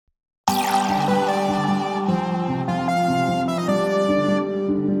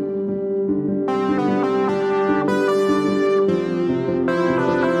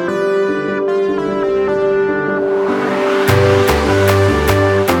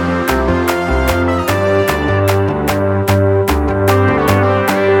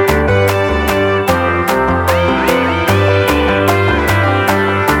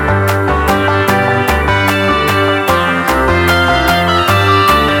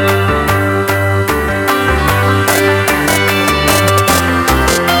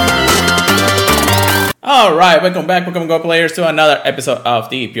Alright, welcome back, Pokemon Go players, to another episode of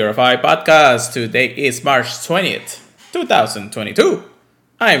the Purify Podcast. Today is March 20th, 2022.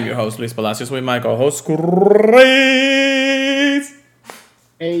 I am your host, Luis Palacios, with my co-host, Chris.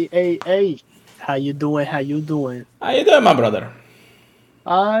 Hey. How you doing? How you doing, my brother?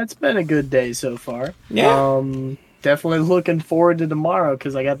 It's been a good day so far. Yeah. Definitely looking forward to tomorrow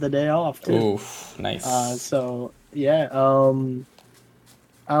because I got the day off too. Oof, nice. I don't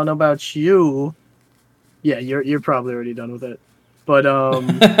know about you. Yeah, you're probably already done with it. But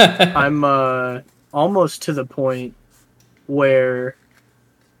I'm almost to the point where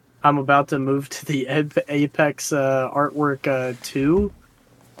I'm about to move to the Apex artwork 2.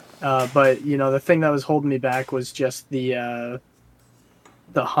 But the thing that was holding me back was just the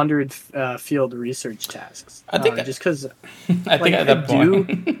 100 field research tasks. I think just because I think at that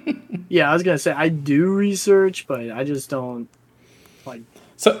point. Yeah, I was gonna say I do research, but I just don't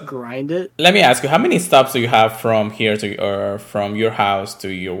grind it. Let me ask you, how many stops do you have from here to, or from your house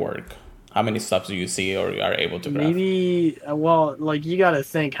to your work? How many stops do you see or are able to grab? Maybe, you got to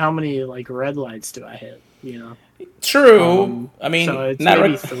think, how many red lights do I hit? True. I mean, so it's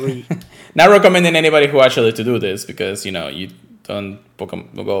maybe 3. Not recommending anybody who actually to do this because you don't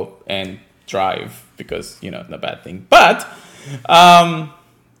go and drive because it's a bad thing. But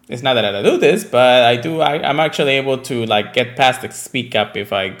it's not that I do this, but I'm actually able to get past the speed cap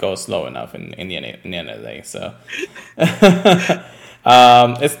if I go slow enough in the end of the day. So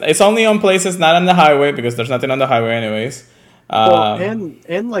it's only on places not on the highway because there's nothing on the highway anyways. And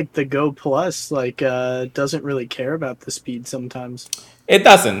the Go Plus doesn't really care about the speed sometimes. It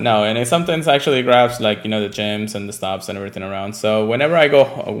doesn't, no, and it sometimes actually grabs the gyms and the stops and everything around. So whenever I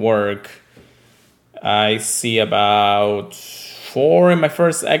go work, I see about 4 in my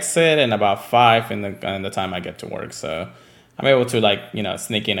first exit and about 5 in the time I get to work. So I'm able to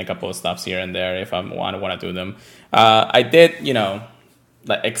sneak in a couple of stops here and there if I want to do them. I did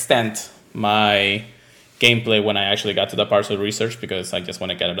extend my gameplay when I actually got to the parcel research because I just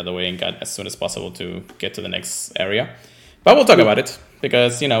want to get it out of the way and get as soon as possible to get to the next area. But we'll talk about it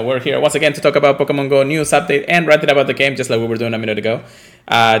because we're here once again to talk about Pokemon Go news update and ranting about the game just like we were doing a minute ago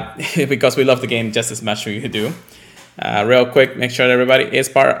because we love the game just as much as you do. Real quick, make sure that everybody is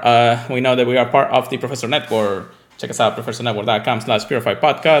we know that we are part of the Professor Network. Check us out, professornetwork.com/Purify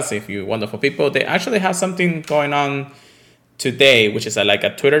Podcast. If you wonderful people, they actually have something going on today, which is a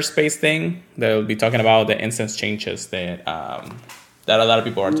Twitter space thing. They'll be talking about the instance changes that a lot of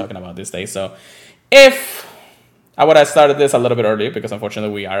people are talking about this day. So if I would have started this a little bit earlier because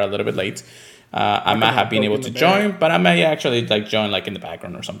unfortunately we are a little bit late, I might have been able to join, but I may actually join in the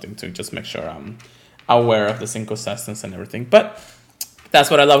background or something to just make sure I'm aware of the sync systems and everything. But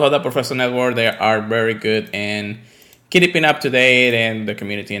that's what I love about the Professor Network. They are very good in keeping up to date and the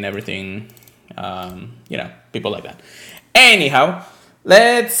community and everything. People like that. Anyhow,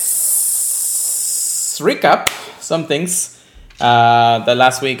 let's recap some things. The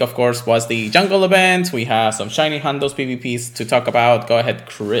last week, of course, was the jungle event. We have some shiny Hundos PvPs to talk about. Go ahead,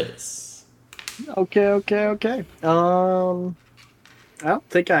 Chris. Okay. I don't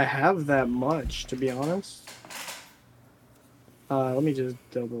think I have that much, to be honest. Let me just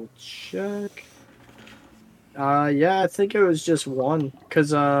double check. I think it was just one.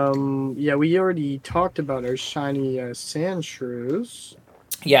 Because, we already talked about our shiny Sandshrews.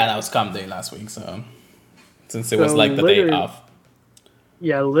 Yeah, that was Comp Day last week, so... Since it was the day off.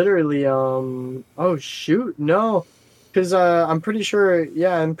 Yeah, literally, oh, shoot, no. Because, I'm pretty sure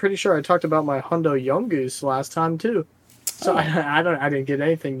I talked about my Hundo Yungoos last time, too. So I didn't get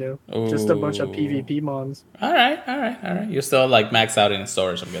anything new. Ooh. Just a bunch of PvP mons. All right. You're still maxed out in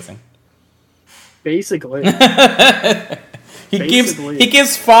storage, I'm guessing. Basically. He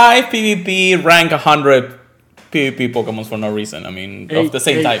gives 5 PvP rank 100 PvP Pokemon for no reason. I mean, of the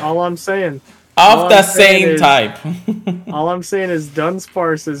same type. All I'm saying. Of the same type. All I'm saying is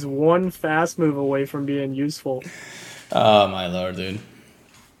Dunsparce is one fast move away from being useful. Oh my lord, dude.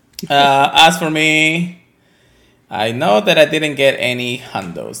 As for me, I know that I didn't get any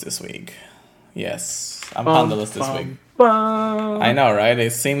Hundos this week. Yes, I'm Hundoless this week. I know, right?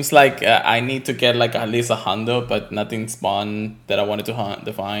 It seems like I need to get at least a Hundo, but nothing spawned that I wanted to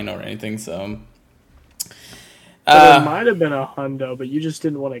define or anything. So it might have been a Hundo, but you just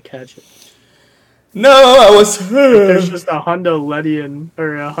didn't want to catch it. No, I was. There's just a Hundo Ledian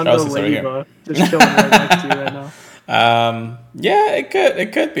or a Hundo Lediva just chilling right next to you right now. Yeah, it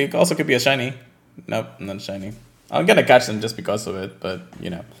could be. It also could be a shiny. Nope, not a shiny. I'm gonna catch them just because of it, but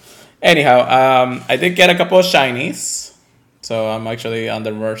Anyhow, I did get a couple of shinies, so I'm actually on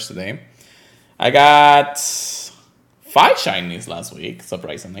the rush today. I got 5 shinies last week,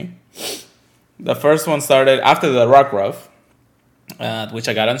 surprisingly. The first one started after the Rockruff, which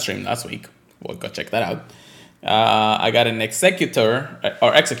I got on stream last week. We'll go check that out. I got an Execute, going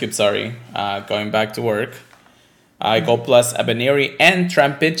back to work. I go plus a Baneri and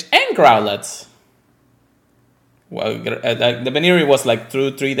Trampage and Growlithe. Well, the Baneri was like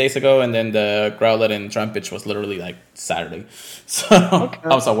through 3 days ago, and then the Growlithe and Trampage was literally like Saturday. So okay.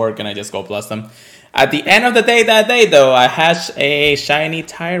 I was at work and I just go plus them. At the end of the day that day, though, I hatched a shiny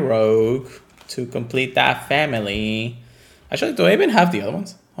Tyrogue to complete that family. Actually, do I even have the other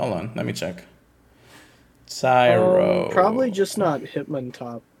ones? Hold on, let me check. Tyrogue. Probably just not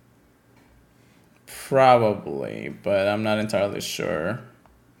Hitmontop. Probably, but I'm not entirely sure.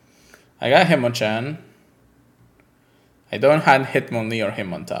 I got Hitmonchan. I don't have Hitmonlee or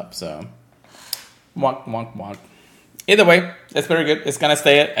Hitmontop, so wonk. Either way, it's very good. It's gonna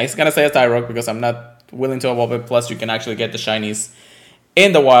stay a Tyrogue because I'm not willing to evolve it. Plus, you can actually get the shinies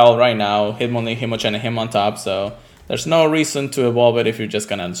in the wild right now. Hitmonlee, Hitmonchan, and Hitmontop. So there's no reason to evolve it if you're just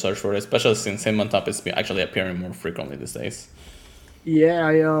gonna search for it, especially since Hitmontop is actually appearing more frequently these days. Yeah,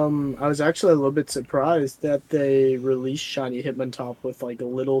 I was actually a little bit surprised that they released shiny Hitmontop with like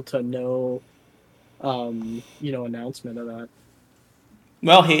little to no announcement of that.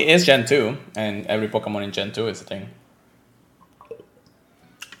 Well, he is Gen 2, and every Pokemon in Gen 2 is a thing.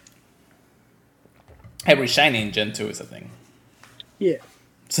 Every shiny in Gen 2 is a thing. Yeah.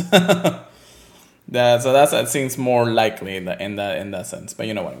 That seems more likely in that sense, but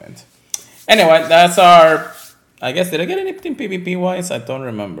you know what I meant. Anyway, that's our... I guess, did I get anything PvP-wise? I don't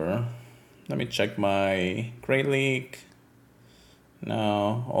remember. Let me check my Great League.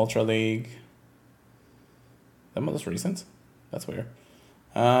 No, Ultra League. That was recent. That's weird.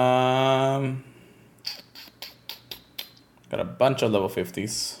 Got a bunch of level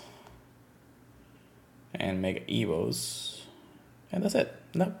 50s. And Mega Evos. And that's it.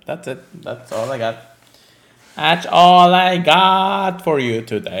 Nope, that's it. That's all I got. That's all I got for you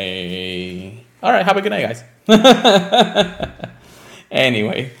today. Alright, have a good night, guys.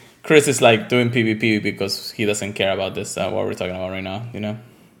 Anyway, Chris is like doing PvP because he doesn't care about this, what we're talking about right now, you know?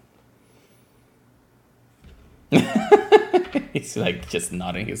 He's like just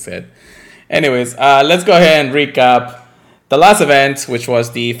nodding his head. Anyways, let's go ahead and recap the last event, which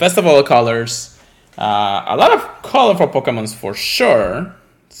was the Festival of Colors. A lot of colorful Pokemons for sure,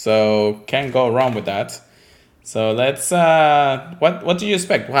 so can't go wrong with that. So let's, what did you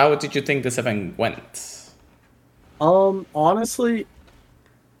expect? How did you think this event went? Honestly,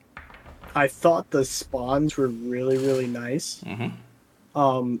 I thought the spawns were really, really nice.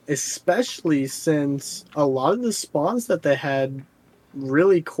 Mm-hmm. Especially since a lot of the spawns that they had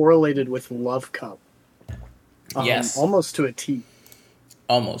really correlated with Love Cup. Yes. Almost to a T.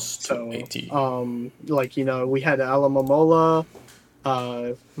 Almost to a T. Like, we had Alomomola,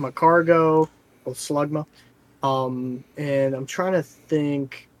 Macargo, or Slugma. And I'm trying to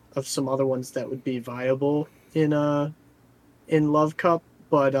think of some other ones that would be viable in Love Cup,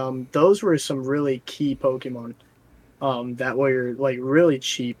 but those were some really key Pokemon that were like really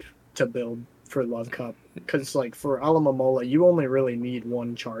cheap to build for Love Cup, because like for Alomomola you only really need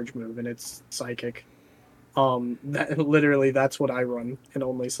one charge move and it's Psychic. That's what I run, and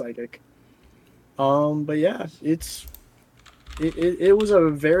only Psychic. But yeah, it was a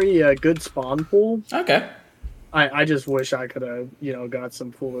very good spawn pool. Okay. I just wish I could have, got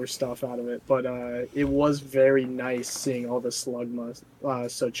some cooler stuff out of it. But it was very nice seeing all the Slugma.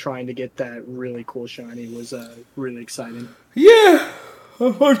 So trying to get that really cool shiny was really exciting. Yeah,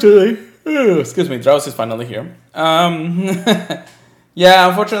 unfortunately. Excuse me, Drowse is finally here. Yeah,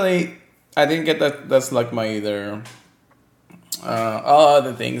 unfortunately, I didn't get that Slugma either. All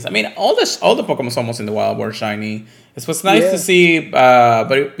other things. I mean, all the Pokemon almost in the wild were shiny. It was nice to see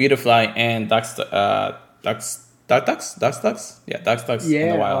Beautifly and Duxtux. In the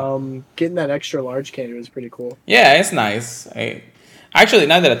wild. Getting that extra large candy was pretty cool. Yeah, it's nice. Actually,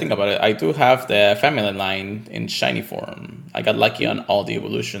 now that I think about it, I do have the family line in shiny form. I got lucky on all the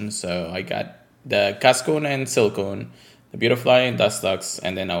evolutions, so I got the Cascoon and Silcoon, the Beautifly and Duxtux,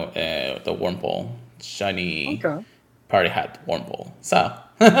 and then the Wurmple, shiny party hat Wurmple. So,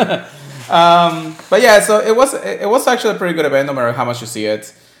 but yeah, so it was actually a pretty good event, no matter how much you see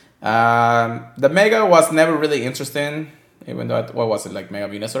it. The Mega was never really interesting, even though what was it, like Mega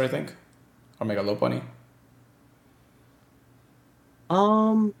Venusaur, I think, or Mega Lopunny?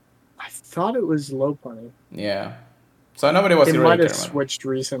 I thought it was Lopunny. Yeah, so nobody was. It might have switched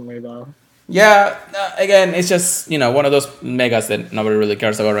recently though. Yeah, again, it's just one of those Megas that nobody really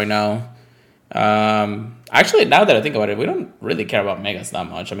cares about right now. Actually, now that I think about it, we don't really care about Megas that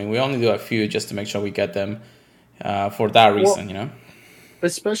much. I mean, we only do a few just to make sure we get them for that reason,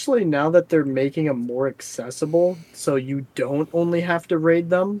 especially now that they're making them more accessible, so you don't only have to raid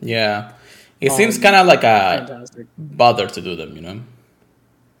them. Yeah. It seems kind of like It's a fantastic. bother to do them, you know?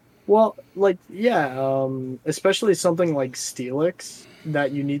 Well, like yeah, especially something like Steelix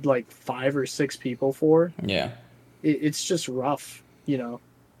that you need like 5 or 6 people for. Yeah. It's just rough, you know.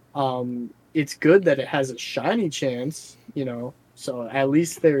 It's good that it has a shiny chance, you know. So at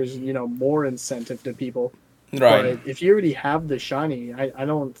least there's more incentive to people. Right. But if you already have the shiny, I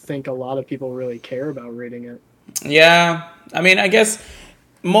don't think a lot of people really care about rating it. Yeah. I mean, I guess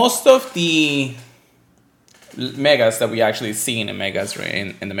most of the megas that we actually see in the megas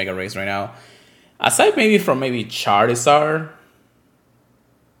in the mega race right now, aside maybe from maybe Charizard,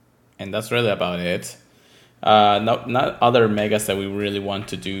 and that's really about it. Not other megas that we really want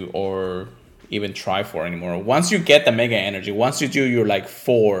to do or even try for anymore. Once you get the mega energy, once you do your like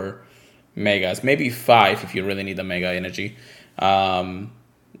 4 megas, maybe 5 if you really need the mega energy,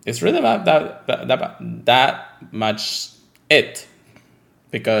 it's really about that much it,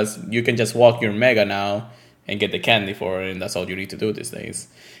 because you can just walk your mega now and get the candy for it, and that's all you need to do these days.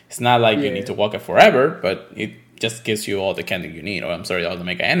 It's not like you need to walk it forever, but it just gives you all the candy you need, or I'm sorry, all the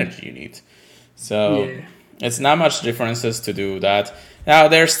mega energy you need. So it's not much differences to do that. Now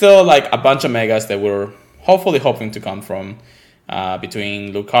there's still like a bunch of megas that we're hopefully hoping to come from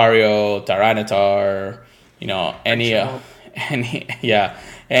between Lucario, Tyranitar,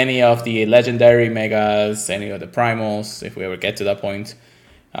 any of the legendary megas, any of the primals, if we ever get to that point.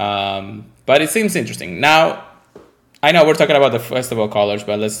 But it seems interesting. Now, I know we're talking about the festival colors,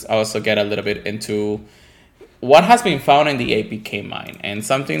 but let's also get a little bit into what has been found in the APK mine, and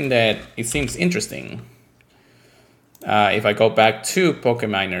something that it seems interesting. If I go back to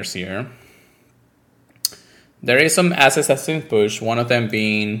Pokeminers here, there is some assets that's been pushed, one of them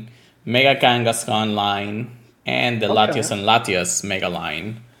being Mega Kangaskhan line and the Latios and Latias Mega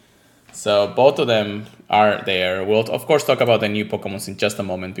line. So both of them are there. We'll, of course, talk about the new Pokemon in just a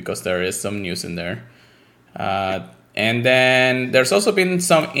moment because there is some news in there. And then there's also been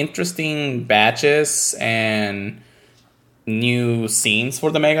some interesting batches and new scenes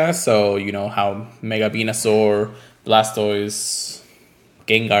for the Mega. So, how Mega Venusaur, Blastoise,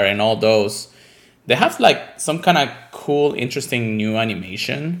 Gengar, and all those, they have like some kind of cool, interesting new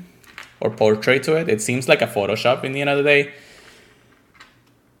animation or portrait to it. It seems like a Photoshop in the end of the day.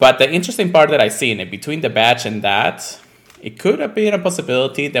 But the interesting part that I see in it, between the batch and that, it could have been a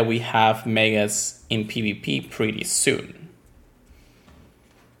possibility that we have Megas in PvP pretty soon.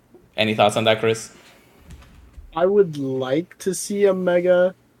 Any thoughts on that, Chris? I would like to see a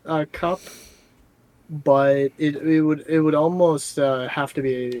Mega Cup, but it would almost have to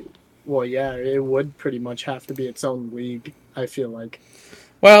be. Well, yeah, it would pretty much have to be its own league. I feel like.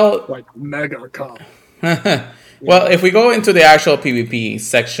 Well, like Mega Cup. Well, if we go into the actual PvP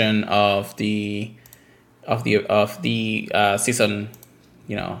section of the season,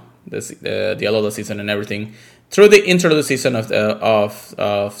 the Alola season and everything, through the interlude season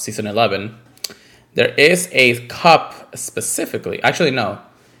of season 11, there is a cup specifically. Actually, no,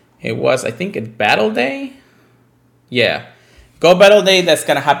 it was, I think, a Battle Day. Yeah. Go Battle Day, that's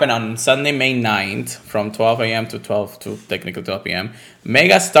going to happen on Sunday, May 9th from 12 a.m. to technically 12 p.m.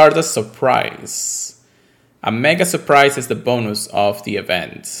 Mega Stardust Surprise. A Mega Surprise is the bonus of the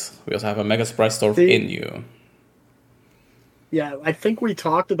event. We also have a Mega Surprise store in you. Yeah, I think we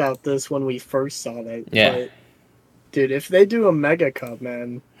talked about this when we first saw that. Yeah. But, dude, if they do a Mega Cup,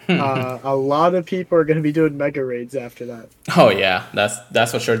 man, a lot of people are going to be doing Mega Raids after that. Oh, yeah,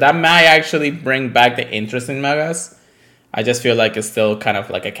 that's for sure. That might actually bring back the interest in Megas. I just feel like it's still kind of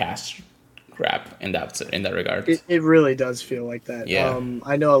like a cash grab in that regard. It really does feel like that. Yeah.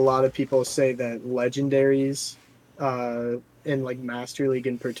 I know a lot of people say that legendaries, in like Master League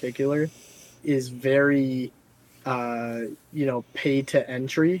in particular, is very, pay to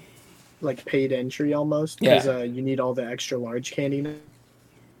entry, like paid entry almost, because you need all the extra large candy now.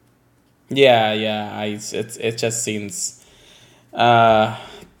 Yeah. It just seems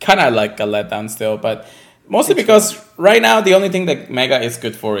kind of like a letdown still, but. Mostly because right now the only thing that Mega is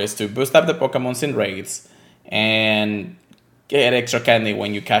good for is to boost up the Pokemons in raids and get extra candy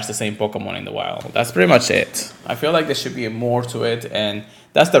when you catch the same Pokemon in the wild. That's pretty much it. I feel like there should be more to it, and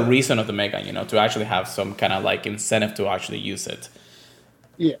that's the reason of the Mega, to actually have some kind of like incentive to actually use it.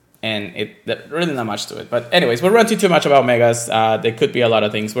 Yeah. And there's really not much to it. But anyways, we're ranting too much about Megas. There could be a lot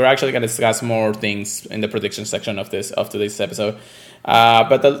of things. We're actually going to discuss more things in the prediction section of today's episode.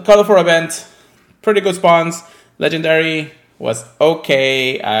 But the Colorful event, pretty good spawns. Legendary was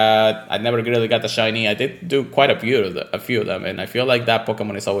okay. I never really got the shiny. I did do quite a few of them, and I feel like that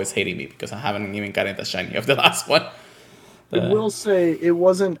Pokemon is always hating me because I haven't even gotten the shiny of the last one. I will say it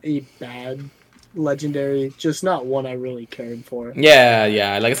wasn't a bad legendary, just not one I really cared for.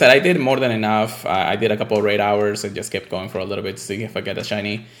 Yeah. Like I said, I did more than enough. I did a couple of raid hours and just kept going for a little bit to see if I get a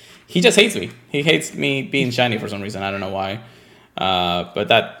shiny. He just hates me. He hates me being shiny for some reason. I don't know why. But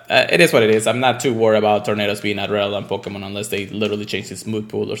that it is what it is. I'm not too worried about Tornadoes being a relevant Pokemon unless they literally change his mood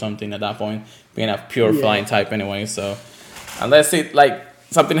pool or something at that point, being a pure flying type anyway. So unless it like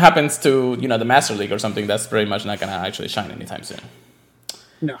something happens to the Master League or something, that's pretty much not gonna actually shine anytime soon.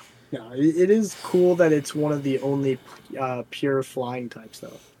 No, it is cool that it's one of the only pure flying types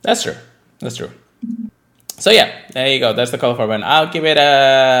though. That's true. So yeah, there you go. That's the Colorful one. I'll give it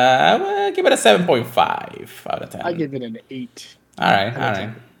a 7.5 out of 10. I give it an 8. All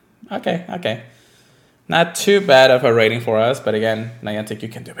right. Okay. Not too bad of a rating for us, but again, Niantic, you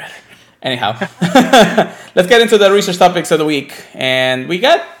can do better. Anyhow, let's get into the research topics of the week. And we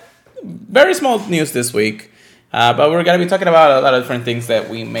got very small news this week, but we're going to be talking about a lot of different things that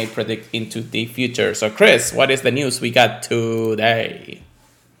we may predict into the future. So, Chris, what is the news we got today?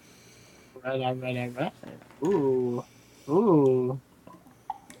 Right. Ooh,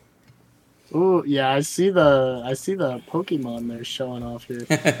 yeah, I see the Pokemon they're showing off here.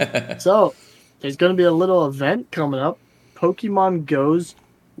 So, there's going to be a little event coming up, Pokemon Go's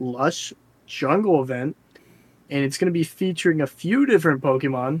Lush Jungle event, and it's going to be featuring a few different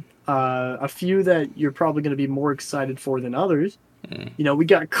Pokemon, a few that you're probably going to be more excited for than others. We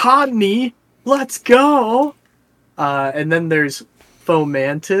got Cottonee, let's go! And then there's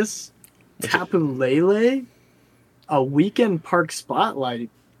Fomantis, Tapu Lele, a weekend park spotlight,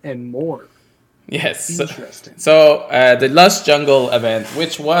 and more. Yes. Interesting. So the Lush Jungle event,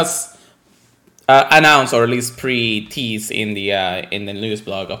 which was announced or at least pre-teased in the news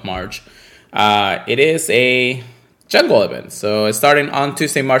blog of March, it is a jungle event. So it's starting on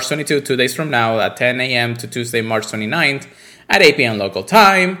Tuesday, March 22, 2 days from now at 10 a.m. to Tuesday, March 29th at 8 p.m. local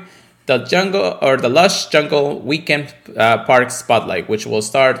time. The Lush Jungle Weekend Park Spotlight, which will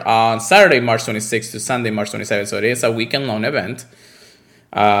start on Saturday, March 26th to Sunday, March 27th. So it is a weekend-long event.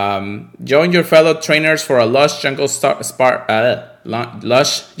 Join your fellow trainers for a Lush Jungle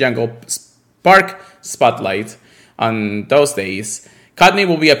Park Spotlight on those days. Cottonee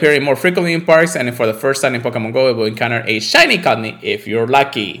will be appearing more frequently in parks, and for the first time in Pokemon Go, it will encounter a shiny Cottonee if you're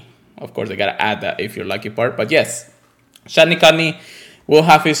lucky. Of course, they gotta add that if you're lucky part, but yes, shiny Cottonee will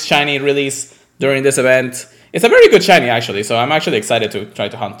have his shiny release during this event. It's a very good shiny, actually, so I'm actually excited to try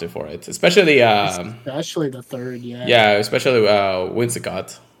to hunt for it, especially the third, yeah. Yeah, especially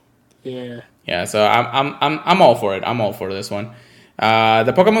Whimsicott. Yeah. So I'm all for it. I'm all for this one.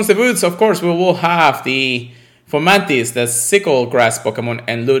 The Pokemon's debuts, of course, we will have the Fomantis, the sickle grass Pokemon,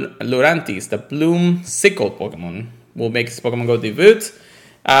 and Lurantis, the bloom sickle Pokemon, will make his Pokemon Go debut.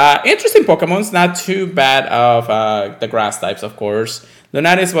 Interesting Pokemons, not too bad of the grass types, of course.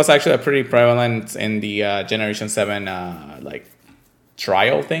 Lurantis was actually pretty prevalent in the Generation 7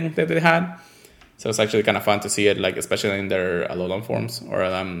 trial thing that they had. So it's actually kind of fun to see it, especially in their Alolan forms, or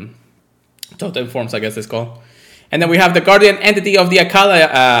Totem forms, I guess it's called. And then we have the guardian entity of the Akala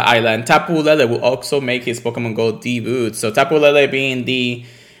Island, Tapu Lele, will also make his Pokemon Go debut. So Tapu Lele being the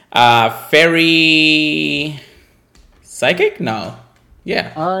fairy psychic? No.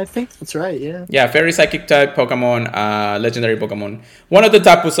 Yeah. I think that's right, yeah. Yeah, fairy psychic type Pokemon, legendary Pokemon. One of the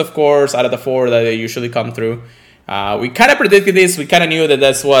Tapus, of course, out of the 4 that they usually come through. We kind of predicted this. We kind of knew that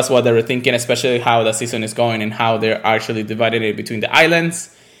this was what they were thinking, especially how the season is going and how they're actually dividing it between the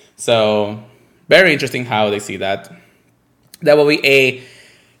islands. So, very interesting how they see that. That will be a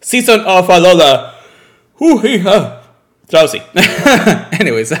season of Alola. Drowsy.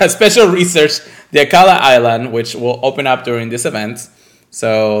 Anyways, special research, the Akala Island, which will open up during this event.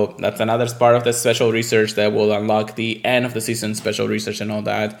 So that's another part of the special research that will unlock the end of the season special research and all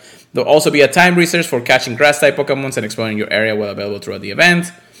that. There'll also be a time research for catching grass-type Pokemon and exploring your area while available throughout the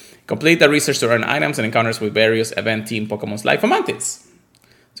event. Complete the research to earn items and encounters with various event team Pokemon like Fomantis.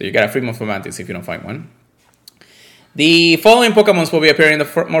 So you get a free Fomantis if you don't find one. The following Pokemon will be appearing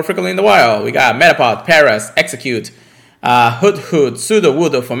more frequently in the wild. We got Metapod, Paras, Execute, Hood,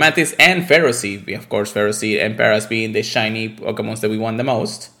 Sudowoodo, Fomantis, and Ferroseed. Of course, Ferroseed and Paras being the shiny Pokemon that we want the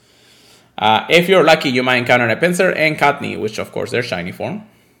most. If you're lucky, you might encounter a Pinsir and Cottonee, which of course they're shiny form.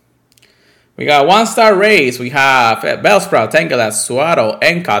 We got 1-star race. We have Bellsprout, Tangela, Suaro,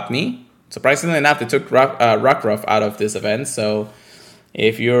 and Cottonee. Surprisingly enough, they took Rockruff out of this event. So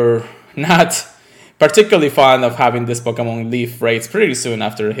if you're not particularly fond of having this Pokemon leave rates pretty soon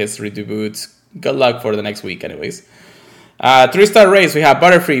after his redebut, good luck for the next week anyways. 3-star race, we have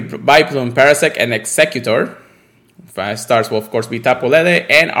Butterfree, Biplume, Parasect, and Executor. 5 stars will, of course, be Tapu Lele,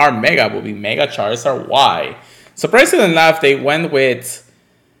 and our Mega will be Mega Charizard Y. Surprisingly enough, they went with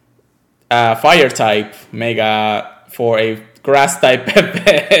fire type Mega for a grass type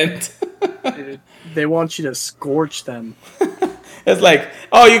event. Dude, they want you to scorch them. It's like,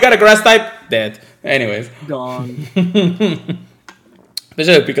 oh, you got a grass type? Dead. Anyways. Gone.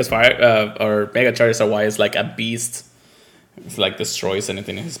 Especially because fire or Mega Charizard is like a beast. It's like destroys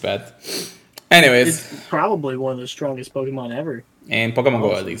anything in his path. Anyways. It's probably one of the strongest Pokemon ever. In Pokemon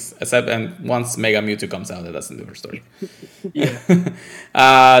Go, at least. Except and once Mega Mewtwo comes out, that doesn't do her story. Yeah.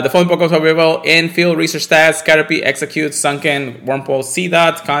 The following Pokemon available: Infield, Research Stats, Caterpie, Execute, Sunken, Wurmple,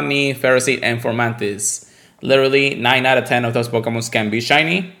 Seedot, Cottonee, Ferroseed, and Formantis. Literally, 9 out of 10 of those Pokemon can be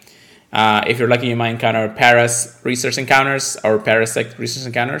shiny. If you're lucky, you might encounter Paras Research Encounters or Parasect Research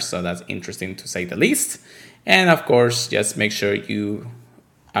Encounters, so that's interesting to say the least. And of course, just make sure you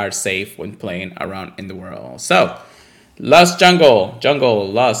are safe when playing around in the world. So, Lost Jungle,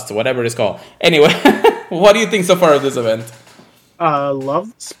 Lost, whatever it's called. Anyway, what do you think so far of this event?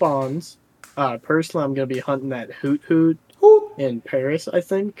 Love the spawns. Personally, I'm gonna be hunting that Hoot Hoot in Paris, I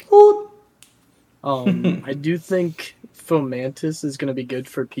think. I do think Fomantis is gonna be good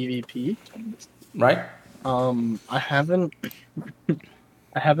for PvP. Right? I haven't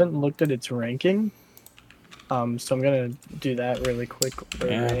looked at its ranking. So I'm gonna do that really quick.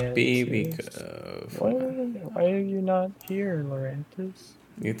 Yeah, Why are you not here, Lurantis?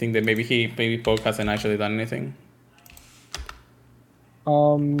 You think that maybe Poke hasn't actually done anything?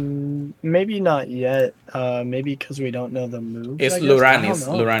 Maybe not yet. Maybe because we don't know the moves. It's Luranis.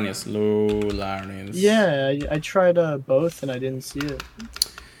 Yeah, I tried both and I didn't see it.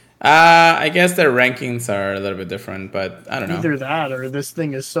 I guess their rankings are a little bit different, but I don't know. Either that or this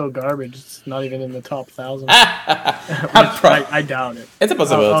thing is so garbage it's not even in the top 1,000. I doubt it. It's a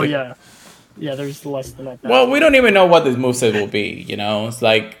possibility. Oh yeah. Yeah, there's less than that. Well, we don't even know what the moveset will be, you know? It's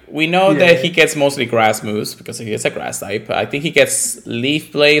like, we know that he gets mostly grass moves because he is a grass type. I think he gets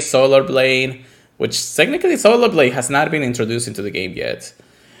Leaf Blade, Solar Blade, which technically Solar Blade has not been introduced into the game yet.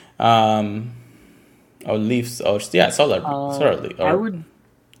 Solar Blade.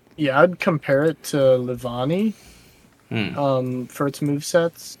 I'd compare it to Livani for its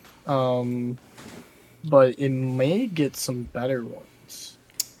movesets. But it may get some better ones.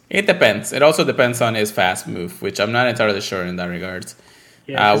 It depends. It also depends on his fast move, which I'm not entirely sure in that regard.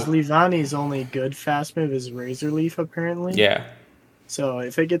 Yeah, because Livani's only good fast move is Razor Leaf, apparently. Yeah. So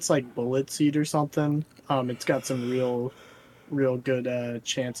if it gets like Bullet Seed or something, it's got some real good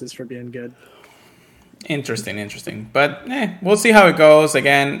chances for being good. Interesting. But we'll see how it goes.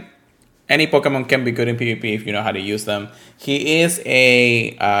 Again, any Pokemon can be good in PvP if you know how to use them. He is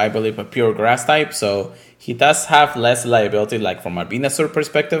I believe, a pure grass type, so he does have less liability, like from a Venusaur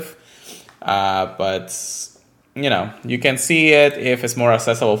perspective. But, you know, you can see it if it's more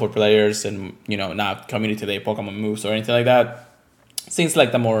accessible for players and, you know, not Community Day Pokemon moves or anything like that. Seems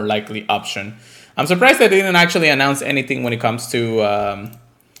like the more likely option. I'm surprised they didn't actually announce anything when it comes to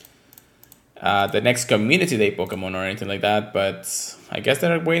the next Community Day Pokemon or anything like that, but I guess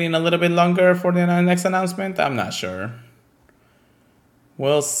they're waiting a little bit longer for the next announcement. I'm not sure.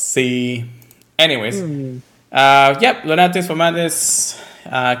 We'll see. Anyways, Lunatis, Fomantis,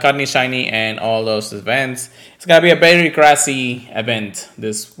 Cottonee, Shiny, and all those events. It's gonna be a very grassy event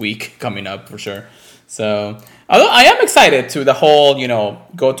this week coming up for sure. So, although I am excited to the whole, you know,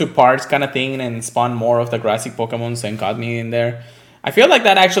 go to parks kind of thing and spawn more of the grassy Pokemons and Cottonee in there. I feel like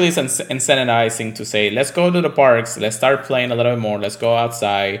that actually is incentivizing to say, let's go to the parks, let's start playing a little bit more, let's go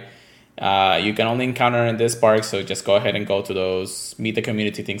outside. You can only encounter in this park, so just go ahead and go to those, meet the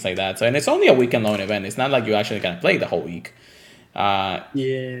community, things like that. So, and it's only a weekend-long event. It's not like you actually can play the whole week.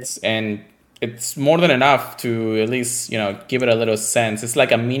 And it's more than enough to at least, you know, give it a little sense. It's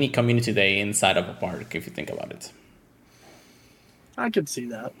like a mini community day inside of a park, if you think about it. I could see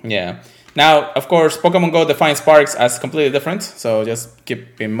that. Yeah. Now, of course, Pokemon Go defines parks as completely different, so just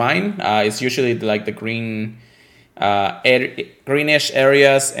keep in mind. It's usually like the greenish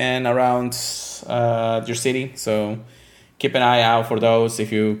areas and around your city, so keep an eye out for those.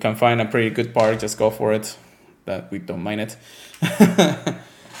 If you can find a pretty good park, just go for it. That we don't mind it.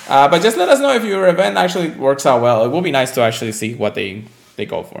 But just let us know if your event actually works out well. It will be nice to actually see what they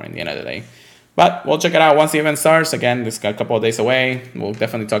go for in the end of the day. But we'll check it out once the event starts. Again, it's a couple of days away. We'll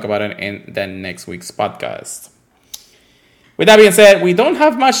definitely talk about it in the next week's podcast. With that being said, we don't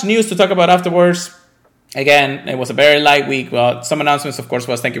have much news to talk about afterwards. Again, it was a very light week. Well, some announcements, of course,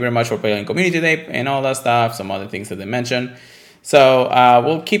 was thank you very much for playing Community Day and all that stuff. Some other things that they mentioned. So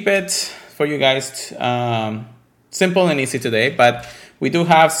we'll keep it for you guys simple and easy today. But we do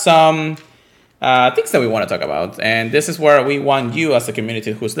have some things that we want to talk about. And this is where we want you as a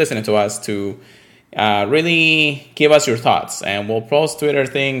community who's listening to us to really give us your thoughts, and we'll post Twitter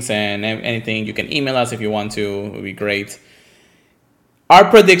things and anything. You can email us if you want to. It would be great. Our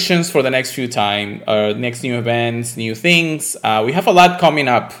predictions for the next few time, next new events, new things. We have a lot coming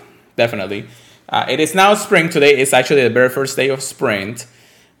up, definitely. It is now spring. Today is actually the very first day of spring.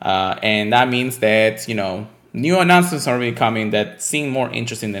 And that means that, new announcements are really coming that seem more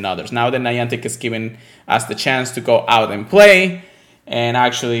interesting than others. Now that Niantic is giving us the chance to go out and play and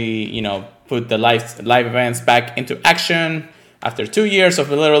actually, put the live events back into action. After 2 years of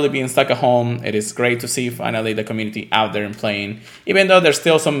literally being stuck at home, it is great to see finally the community out there and playing. Even though there's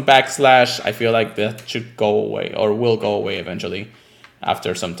still some backslash, I feel like that should go away or will go away eventually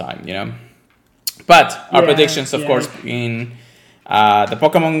after some time, But our predictions, of course, being the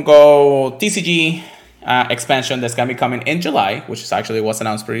Pokemon Go TCG expansion that's going to be coming in July, which is actually was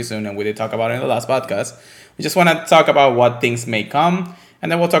announced pretty soon, and we did talk about it in the last podcast. We just want to talk about what things may come,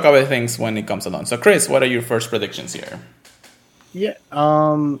 and then we'll talk about things when it comes along. So, Chris, what are your first predictions here? Yeah,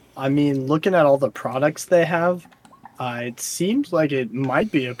 looking at all the products they have, it seems like it might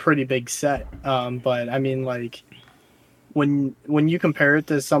be a pretty big set. But when you compare it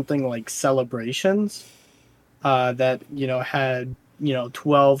to something like Celebrations, that had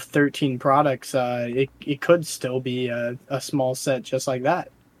 12, 13 products, it could still be a small set just like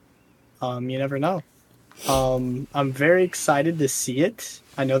that. You never know. I'm very excited to see it.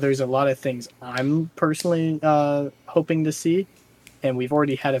 I know there's a lot of things I'm personally hoping to see. And we've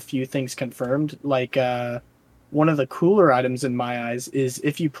already had a few things confirmed. Like, one of the cooler items in my eyes is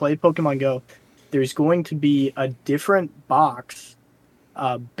if you play Pokemon Go, there's going to be a different box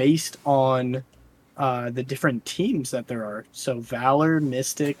based on the different teams that there are. So Valor,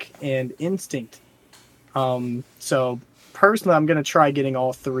 Mystic, and Instinct. So personally, I'm going to try getting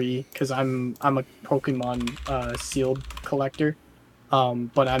all three because I'm a Pokemon sealed collector.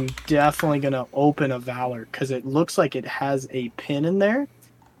 But I'm definitely going to open a Valor because it looks like it has a pin in there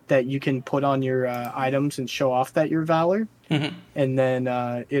that you can put on your items and show off that you're Valor. Mm-hmm. And then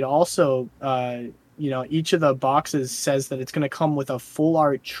it also, each of the boxes says that it's going to come with a full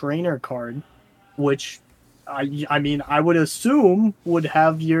art trainer card, which I would assume would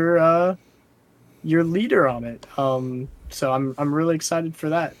have your leader on it. So I'm really excited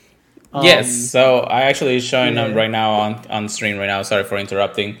for that. Yes, so I actually showing them right now on screen right now. Sorry for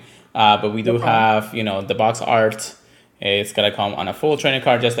interrupting, but we do have the box art. It's gonna come on a full trainer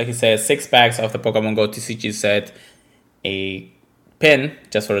card, just like he said. 6 packs of the Pokemon Go TCG set, a pin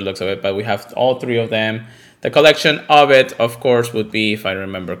just for the looks of it, but we have all 3 of them. The collection of it, of course, would be, if I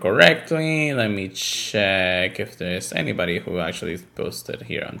remember correctly, let me check if there's anybody who actually posted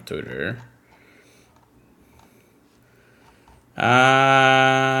here on Twitter.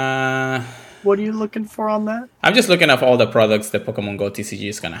 What are you looking for on that? I'm just looking at all the products that Pokemon Go TCG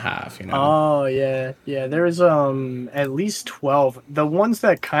is gonna have, Oh yeah. There's at least 12. The ones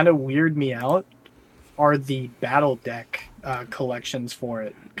that kind of weird me out are the battle deck collections for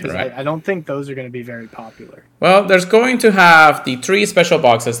it, because I don't think those are going to be very popular. Well, there's going to have the 3 special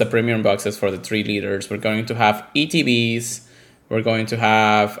boxes, the premium boxes for the 3 leaders. We're going to have ETBs. We're going to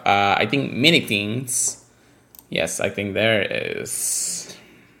have, I think, mini things. Yes, I think there is.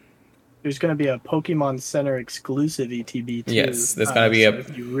 There's going to be a Pokemon Center exclusive ETB too. Yes, there's going to be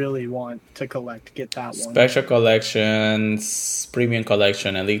if you really want to collect, get that one. Special collections, premium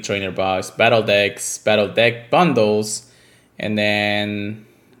collection, elite trainer box, battle decks, battle deck bundles, and then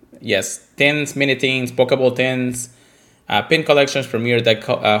tins, mini tins, Pokeball tins, pin collections, premier deck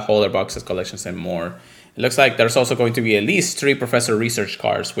holder boxes, collections, and more. It looks like there's also going to be at least 3 Professor Research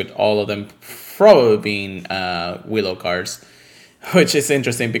cards, with all of them probably being Willow cards, which is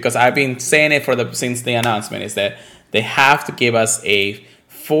interesting because I've been saying it since the announcement, is that they have to give us a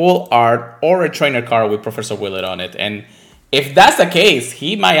full art or a trainer card with Professor Willow on it. And if that's the case,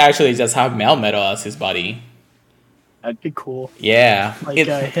 he might actually just have Melmetal as his buddy. That'd be cool. Yeah. Like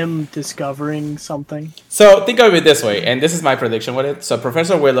him discovering something. So think of it this way, and this is my prediction with it. So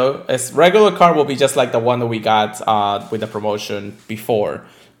Professor Willow, his regular card will be just like the one that we got with the promotion before,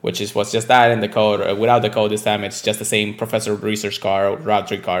 which was just that in the code. Without the code this time, it's just the same Professor Research card, Route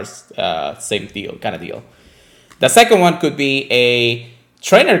 3 cards, same kind of deal. The second one could be a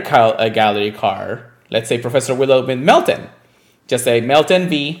Trainer Gallery card. Let's say Professor Willow with Melton. Just a Melton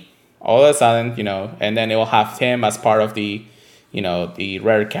V, all of a sudden, and then it will have him as part of the, the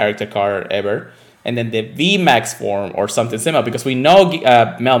rare character card ever. And then the VMAX form or something similar, because we know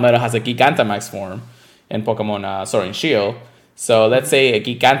Melmetal has a Gigantamax form in Pokemon in Shield. So let's say a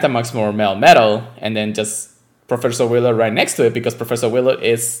Gigantamax form Melmetal, and then just Professor Willow right next to it, because Professor Willow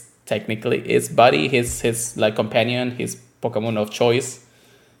is technically his buddy, his like companion, his Pokemon of choice.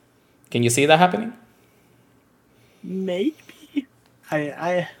 Can you see that happening? Maybe.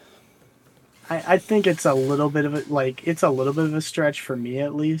 I think it's a little bit of it's a little bit of a stretch for me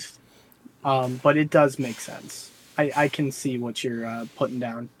at least. But it does make sense. I can see what you're putting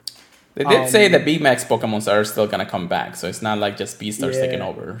down. They did say the BMAX Pokemons are still gonna come back, so it's not like just Beastars taking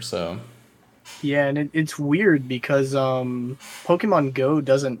over. So yeah, and it's weird because Pokemon Go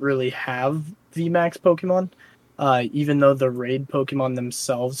doesn't really have VMAX Pokemon, even though the raid Pokemon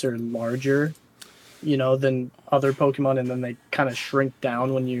themselves are larger, than other Pokemon, and then they kind of shrink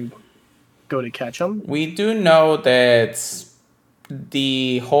down when you go to catch them. We do know that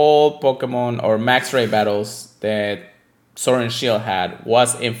the whole Pokemon or Max Raid battles that Sword and Shield had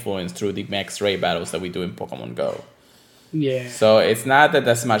was influenced through the Max Raid battles that we do in Pokemon Go. Yeah. So it's not that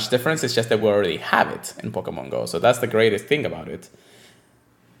there's much difference, it's just that we already have it in Pokemon Go. So that's the greatest thing about it.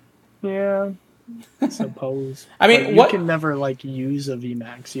 Yeah, I suppose. I mean, you can never use a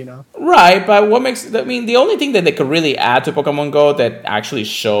VMAX, Right, but the only thing that they could really add to Pokemon Go that actually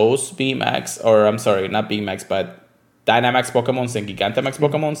shows VMAX, or I'm sorry, not VMAX, but Dynamax Pokemons and Gigantamax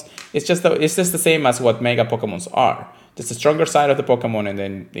Pokemons, it's just the same as what Mega Pokemons are. Just a stronger side of the Pokemon, and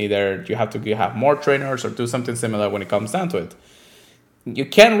then either you have more trainers or do something similar when it comes down to it. You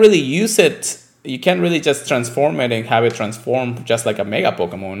can't really use it. You can't really just transform it and have it transform just like a Mega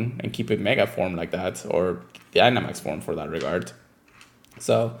Pokemon and keep it Mega form like that, or Dynamax form for that regard.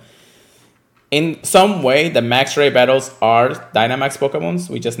 So, in some way, the Max Ray battles are Dynamax Pokemons.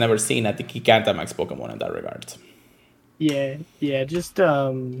 We just never seen at the Gigantamax Pokemon in that regard. Yeah. Just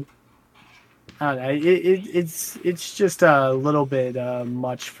I don't know. It's just a little bit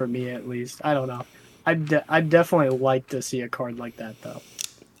much for me, at least. I don't know. I'd definitely like to see a card like that, though.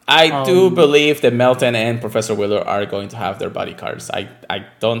 I do believe that Melton and Professor Wheeler are going to have their body cards. I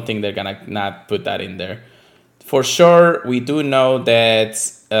don't think they're gonna not put that in there. For sure, we do know that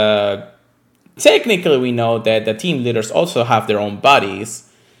technically we know that the team leaders also have their own bodies.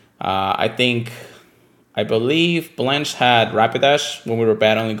 I believe Blanche had Rapidash when we were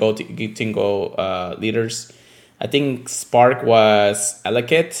battling Tingo leaders. I think Spark was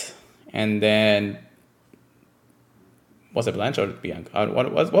Elekid, and then was it Blanche or Bianca?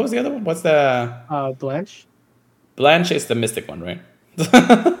 What was the other one? What's the Blanche? Blanche is the Mystic one, right?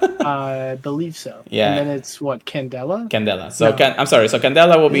 I believe so. Yeah. And then it's what, Candela? Candela. So No. I'm sorry. So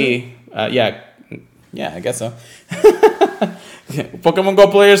Candela will be yeah, I guess so. Pokemon Go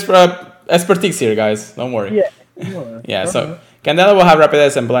players expertise here, guys. Don't worry. Yeah. Yeah. So Candela will have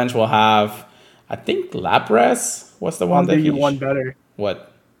Rapidash and Blanche will have, I think, Lapras was the one I'll do you one better.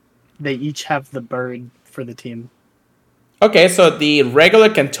 What? They each have the bird for the team. Okay, so the regular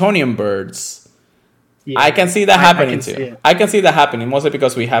Cantonium birds, I can see that happening too. I can see that happening, mostly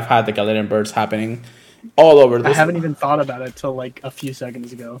because we have had the Galarian birds happening all over this. I haven't even thought about it till a few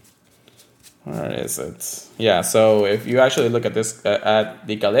seconds ago. Where is it? Yeah, so if you actually look at this, at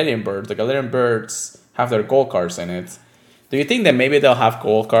the Galarian birds have their gold cards in it. Do you think that maybe they'll have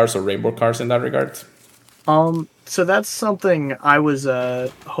gold cards or rainbow cards in that regard? So that's something I was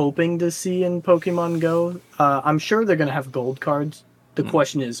hoping to see in Pokemon Go. I'm sure they're gonna have gold cards. The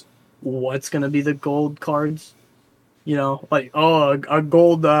question is, what's gonna be the gold cards? A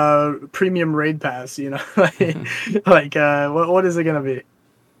gold premium raid pass. What is it gonna be?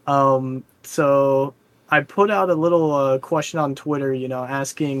 So I put out a little question on Twitter,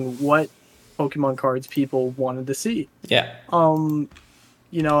 asking what Pokemon cards people wanted to see. Yeah.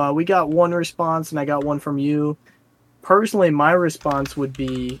 We got one response and I got one from you. Personally, my response would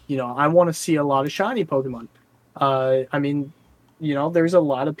be, I want to see a lot of shiny Pokemon. There's a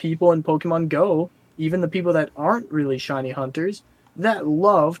lot of people in Pokemon Go, even the people that aren't really shiny hunters, that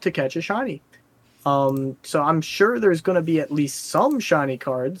love to catch a shiny. So I'm sure there's going to be at least some shiny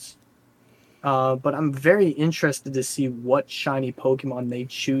cards. But I'm very interested to see what shiny Pokemon they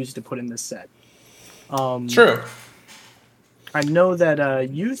choose to put in this set. True. I know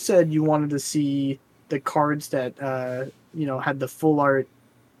that you said you wanted to see the cards that had the full art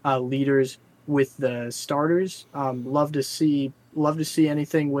leaders with the starters. Love to see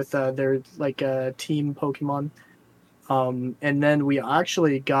anything with their team Pokemon. And then we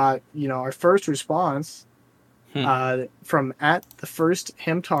actually got our first response from at the first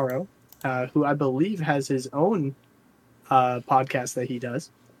Hamtaro, who I believe has his own podcast that he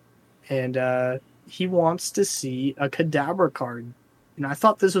does, and he wants to see a Kadabra card. And I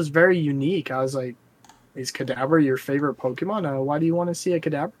thought this was very unique. I was like, is Kadabra your favorite Pokemon? Why do you want to see a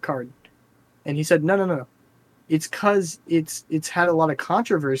Kadabra card? And he said, no. It's because it's had a lot of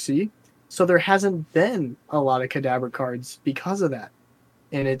controversy, so there hasn't been a lot of Kadabra cards because of that.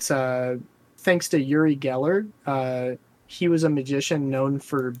 And it's thanks to Uri Geller. he was a magician known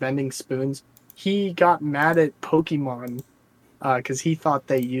for bending spoons. He got mad at Pokemon because he thought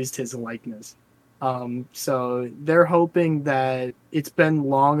they used his likeness. So they're hoping that it's been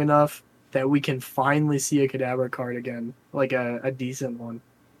long enough that we can finally see a Kadabra card again, like a decent one.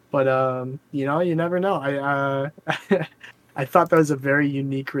 But you know, you never know. I thought that was a very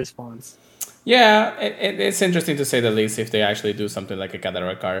unique response. Yeah, it's interesting to say the least if they actually do something like a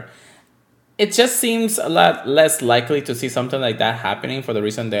Kadabra card. It just seems a lot less likely to see something like that happening for the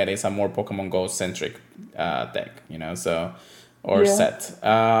reason that it's a more Pokemon Go centric deck, you know, so or set.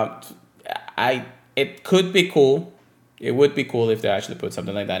 It could be cool. It would be cool if they actually put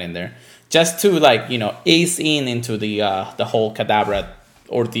something like that in there, just to like, you know, ease into the whole Kadabra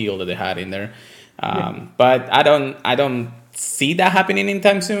ordeal that they had in there. But I don't see that happening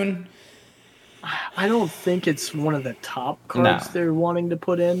anytime soon. I don't think it's one of the top cards they're wanting to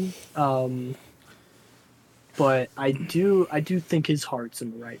put in. But I do think his heart's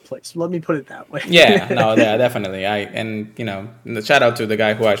in the right place. Let me put it that way. Yeah, definitely. And you know, shout out to the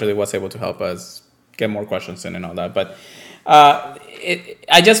guy who actually was able to help us get more questions in and all that. But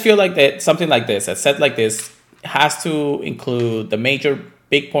I just feel like that something like this, a set like this, has to include the major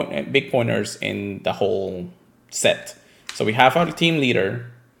big pointers in the whole set. So we have our team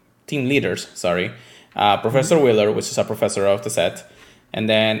leaders, Professor Wheeler, which is a professor of the set, and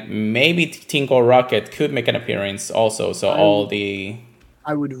then maybe Tinko Rocket could make an appearance also. So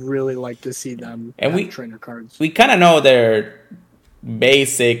I would really like to see them have trainer cards. We kind of know their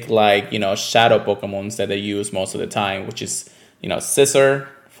basic, like, you know, shadow Pokemons that they use most of the time, which is, you know, Scizor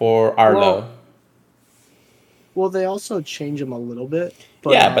for Arlo. Well, they also change them a little bit.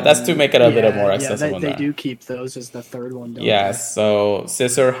 But, but that's to make it a bit more accessible. They do keep those as the third one, don't they? So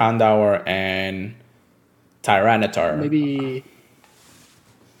Scizor, Houndour, and Tyranitar. Maybe...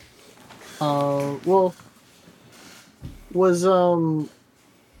 well... Was,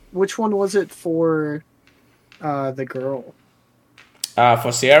 which one was it for, the girl?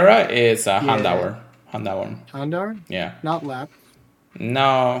 For Sierra, it's Houndour. Houndour? Yeah. Not Lap?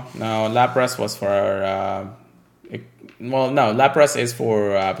 No. Lapras was for... Lapras is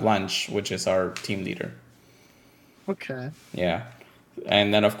for Blanche, which is our team leader. Okay. Yeah.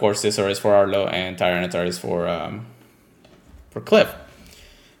 And then, of course, Scizor is for Arlo, and Tyranitar is for Cliff.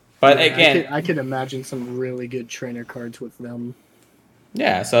 But again... I could imagine some really good trainer cards with them.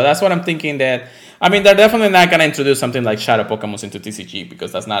 Yeah, so that's what I'm thinking that... I mean, they're definitely not going to introduce something like Shadow Pokemon into TCG,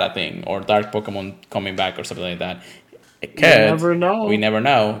 because that's not a thing. Or Dark Pokemon coming back or something like that. It could. We never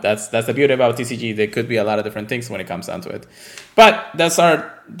know. That's the beauty about TCG. There could be a lot of different things when it comes down to it. But those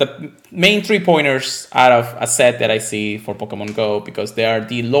are the main 3 pointers out of a set that I see for Pokemon Go, because they are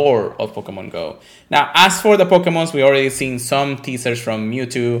the lore of Pokemon Go. Now, as for the Pokemons, we already seen some teasers from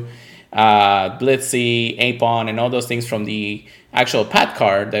Mewtwo, Blissey, Apon, and all those things from the actual pack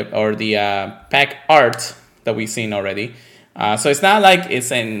card or the pack art that we've seen already. So it's not like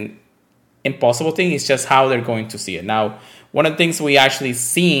it's an impossible thing. It's just how they're going to see it. Now, one of the things we actually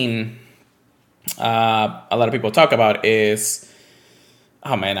seen a lot of people talk about is...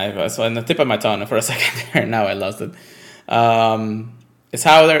 Oh, man, I was on the tip of my tongue for a second there. Now I lost it. It's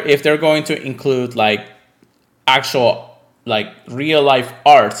how if they're going to include, like, actual... like real life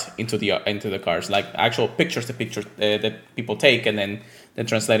art into the cards, like actual pictures that people take and then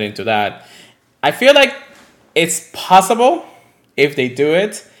translate it into that. I feel like it's possible if they do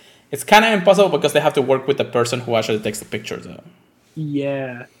it. It's kind of impossible because they have to work with the person who actually takes the pictures.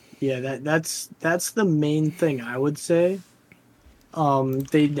 Yeah, that's the main thing I would say.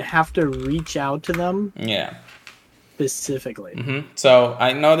 They'd have to reach out to them. Yeah. Specifically. Mm-hmm. So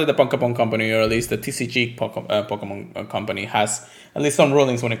I know that the Pokemon Company, or at least the TCG Pokemon Company, has at least some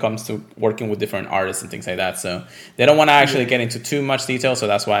rulings when it comes to working with different artists and things like that. So they don't want to actually get into too much detail. So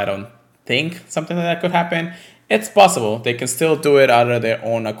that's why I don't think something like that could happen. It's possible. They can still do it out of their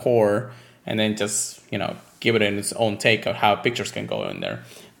own accord and then just, you know, give it in its own take of how pictures can go in there.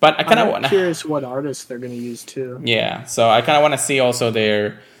 But I kind of want to... I'm curious what artists they're going to use too. Yeah. So I kind of want to see also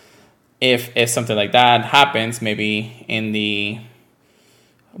their... If something like that happens, maybe in the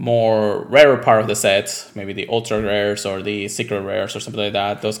more rarer part of the set, maybe the ultra rares or the secret rares or something like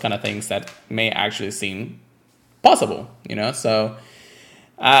that, those kind of things that may actually seem possible, you know? So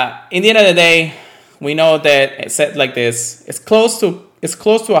in the end of the day, we know that a set like this is close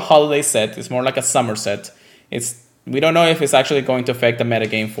to a holiday set. It's more like a summer set. We don't know if it's actually going to affect the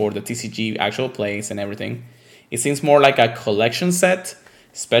metagame for the TCG actual plays and everything. It seems more like a collection set,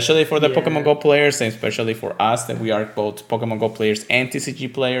 especially for the Pokemon Go players, and especially for us, that we are both Pokemon Go players and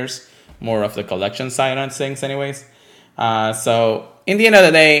TCG players, more of the collection side on things anyways. So in the end of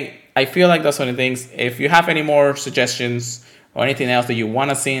the day, I feel like those are the things. If you have any more suggestions or anything else that you want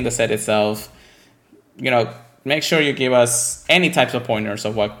to see in the set itself, make sure you give us any types of pointers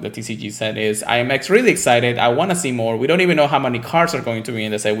of what the TCG set is. I am really excited. I want to see more. We don't even know how many cards are going to be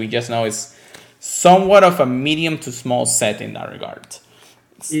in the set. We just know it's somewhat of a medium to small set in that regard.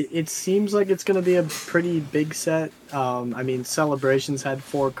 It seems like it's going to be a pretty big set. Celebrations had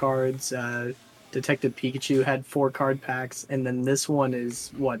 4 cards. Detective Pikachu had 4 card packs, and then this one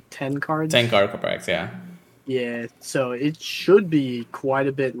is 10 cards? 10 card packs, yeah. Yeah, so it should be quite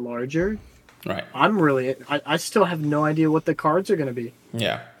a bit larger. Right. I still have no idea what the cards are going to be.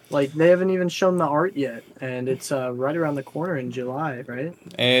 Yeah. Like, they haven't even shown the art yet, and it's right around the corner in July, right?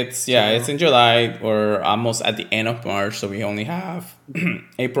 It's in July. We're almost at the end of March, so we only have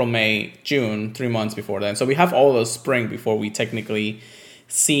April, May, June, 3 months before then. So we have all of spring before we technically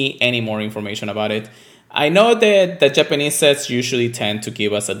see any more information about it. I know that the Japanese sets usually tend to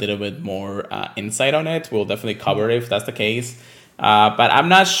give us a little bit more insight on it. We'll definitely cover it if that's the case. But I'm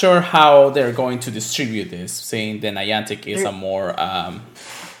not sure how they're going to distribute this, seeing that Niantic is a more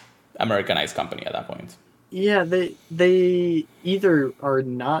Americanized company at that point. Yeah, they either are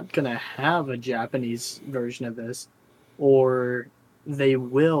not going to have a Japanese version of this, or they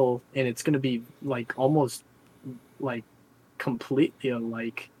will, and it's going to be like almost like completely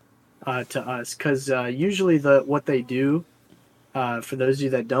alike to us. Because usually what they do, for those of you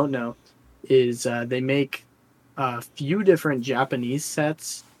that don't know, is they make a few different Japanese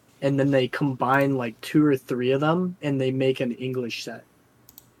sets, and then they combine like 2 or 3 of them, and they make an English set.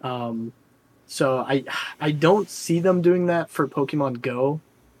 So I don't see them doing that for Pokemon Go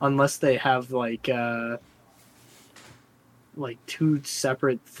unless they have like 2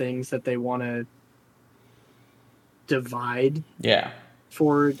 separate things that they want to divide. Yeah.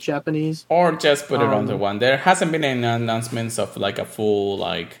 For Japanese. Or just put it onto one. There hasn't been any announcements of like a full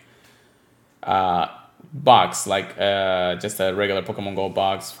box, just a regular Pokemon Go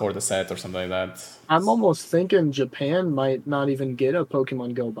box for the set or something like that. I'm almost thinking Japan might not even get a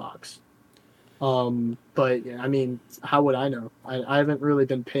Pokemon Go box. But I mean, how would I know? I haven't really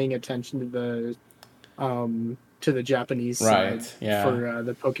been paying attention to the Japanese side for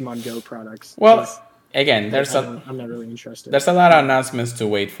the Pokemon Go products. Well, again, I'm not really interested. There's a lot of announcements to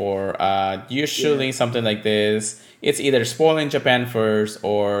wait for. Usually something like this, it's either spoiling Japan first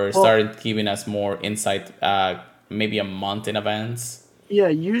or started giving us more insight maybe a month in advance. Yeah,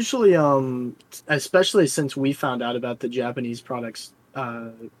 usually, especially since we found out about the Japanese products,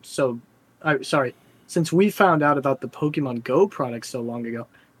 since we found out about the Pokemon Go products so long ago,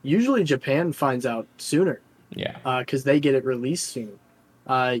 usually Japan finds out sooner. Yeah. Because they get it released soon.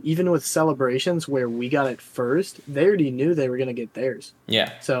 Even with Celebrations, where we got it first, they already knew they were going to get theirs.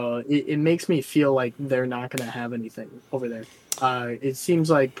 Yeah. So it makes me feel like they're not going to have anything over there. It seems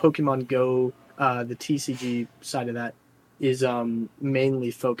like Pokemon Go, the TCG side of that, is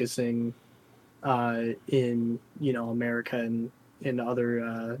mainly focusing in America and in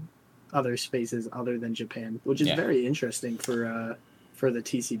other spaces other than Japan, which is very interesting for the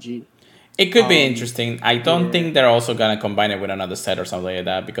TCG. It could be interesting. I don't think they're also going to combine it with another set or something like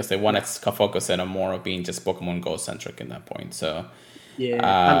that because they want to focus it on more of being just Pokemon Go centric in that point. So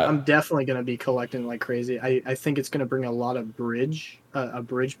yeah, I'm definitely going to be collecting like crazy. I think it's going to bring a lot of a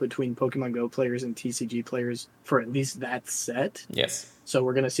bridge between Pokemon Go players and TCG players for at least that set. Yes. So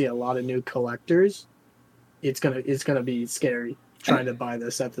we're going to see a lot of new collectors. It's gonna be scary trying to buy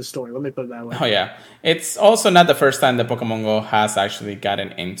this at the store. Let me put it that way. Oh yeah, it's also not the first time that Pokemon Go has actually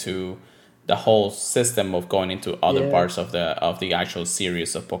gotten into the whole system of going into other parts of the actual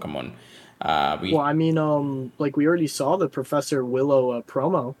series of Pokemon. We already saw the Professor Willow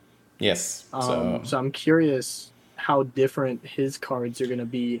promo. Yes. So I'm curious how different his cards are going to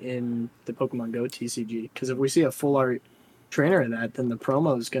be in the Pokemon Go TCG. Because if we see a full art trainer of that, then the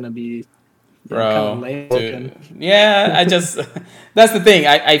promo is going to be dude. Yeah, that's the thing.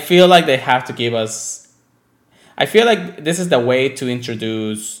 I feel like they have to give us. I feel like this is the way to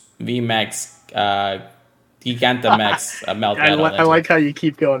introduce VMAX, Gigantamax Meltmetal. I like how you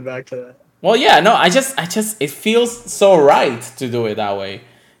keep going back to that. Well, yeah, no, I just, it feels so right to do it that way.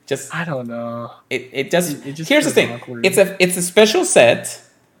 I don't know. It just here's the thing. Awkward. It's a special set,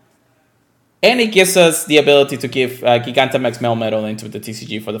 and it gives us the ability to give Gigantamax Melmetal into the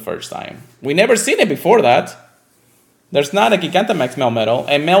TCG for the first time. We never seen it before that. There's not a Gigantamax Melmetal,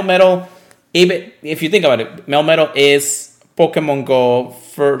 and Melmetal, even if you think about it, Melmetal is Pokemon Go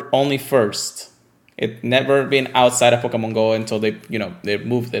only first. It never been outside of Pokemon Go until they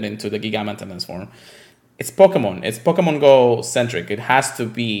moved it into the Gigantamax form. It's Pokemon. It's Pokemon Go centric. It has to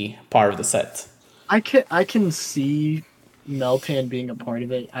be part of the set. I can see Meltan being a part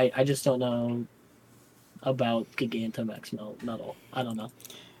of it. I just don't know about Gigantamax Metal. I don't know.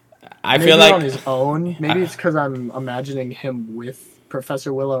 I Maybe feel like on his own. Maybe it's because I'm imagining him with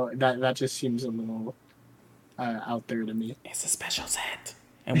Professor Willow. That just seems a little out there to me. it's a special set,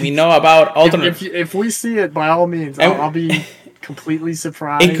 and we know about alternate. If we see it, by all means, I'll be completely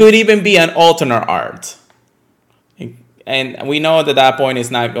surprised. It could even be an alternate art, and we know that at that point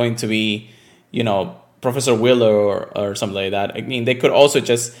it's not going to be, Professor Willow or something like that. I mean, they could also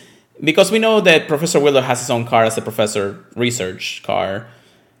just, because we know that Professor Willow has his own car as a Professor Research car.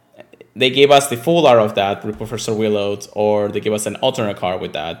 They gave us the full art of that with Professor Willow, or they give us an alternate car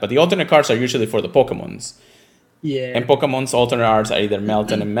with that. But the alternate cards are usually for the Pokemons. Yeah. And Pokemon's alternate arts are either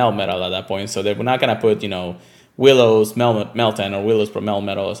Meltan and Melmetal at that point. So they're not going to put, Willow's Meltan or Willow's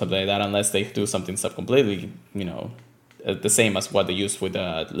Melmetal or something like that unless they do something completely, the same as what they used with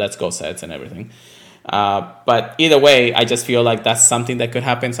the Let's Go sets and everything. But either way, I just feel like that's something that could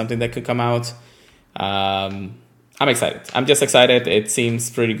happen, something that could come out. I'm excited. I'm just excited. It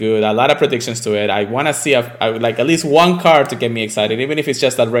seems pretty good. A lot of predictions to it. I want to see I would like at least one card to get me excited, even if it's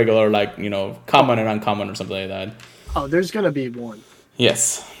just a regular, common and uncommon or something like that. Oh, there's going to be one.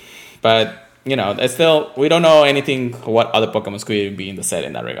 Yes. But, it's still, we don't know anything what other Pokemon could even be in the set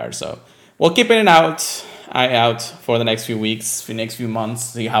in that regard. So we'll keep an eye out for the next few weeks, the next few months,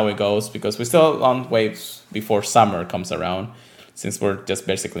 see how it goes, because we're still on waves before summer comes around, since we're just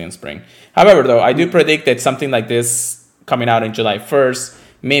basically in spring. However, though, I do predict that something like this coming out in July 1st,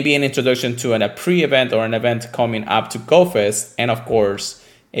 maybe an introduction to a pre-event or an event coming up to GoFest, and of course,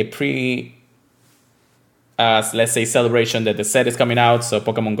 a let's say, celebration that the set is coming out, so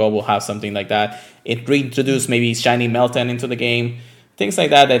Pokemon Go will have something like that. It reintroduced maybe Shiny Meltan into the game, things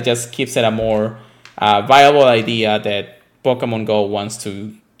like that just keeps it a more viable idea that Pokemon Go wants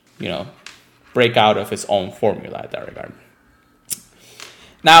to, break out of its own formula in that regard.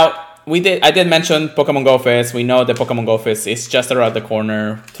 Now, I did mention Pokemon Go Fest. We know that Pokemon Go Fest is just around the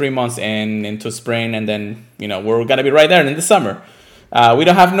corner, 3 months into spring, and then, we're going to be right there in the summer. We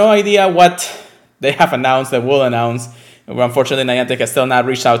don't have no idea what they have announced, that will announce. Unfortunately, Niantic has still not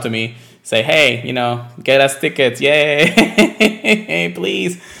reached out to me, say, hey, get us tickets, yay,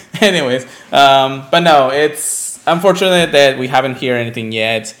 please. Anyways, but no, it's unfortunate that we haven't heard anything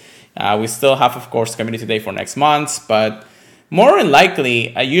yet. We still have, of course, Community Day for next month, but more than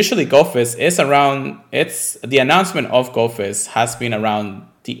likely, usually GoFest is the announcement of GoFest has been around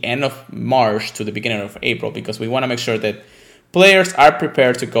the end of March to the beginning of April, because we want to make sure that players are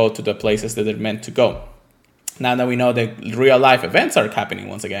prepared to go to the places that they're meant to go. Now that we know that real life events are happening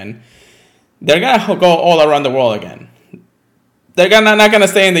once again, they're going to go all around the world again. They're not going to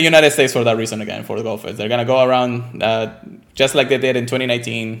stay in the United States for that reason again, for the GoFest. They're going to go around just like they did in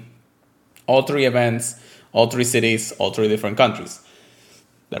 2019, all 3 events, all 3 cities, all 3 different countries.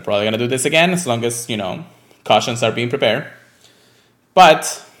 They're probably going to do this again as long as, cautions are being prepared.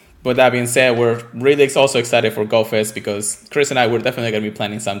 But with that being said, we're really also excited for GoFest, because Chris and I were definitely going to be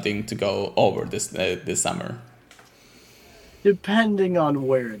planning something to go over this summer. Depending on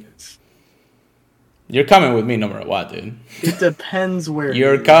where it is. You're coming with me no matter what, dude. It depends where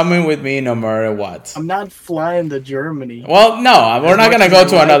You're coming with me no matter what. I'm not flying to Germany. Well, no, we're not gonna go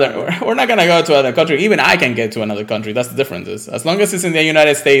to another. We're not gonna go to another country. Even I can get to another country. That's the difference. As long as it's in the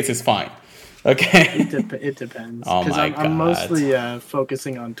United States, it's fine. Okay. It depends. Oh my God. I'm mostly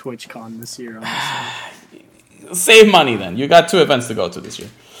focusing on TwitchCon this year. Honestly. Save money then. You got 2 events to go to this year.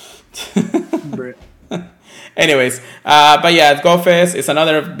 Anyways, but yeah, GoFest is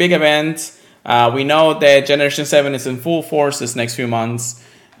another big event. We know that Generation 7 is in full force this next few months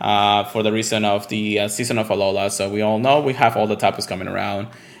for the reason of the season of Alola. So we all know we have all the tapus coming around.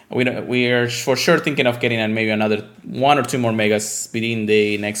 We are for sure thinking of getting maybe another 1 or 2 more megas within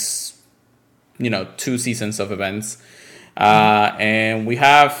the next 2 seasons of events. And we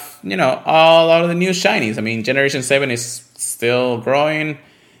have a lot of the new shinies. I mean, Generation 7 is still growing.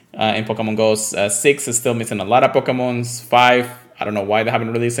 In Pokemon Go, 6 is still missing a lot of Pokemons. 5, I don't know why they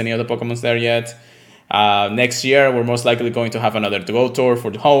haven't released any other Pokemons there yet. Next year, we're most likely going to have another Go Tour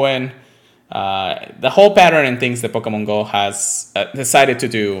for the Hoenn. The whole pattern and things that Pokemon Go has decided to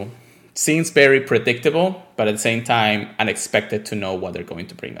do seems very predictable, but at the same time, unexpected to know what they're going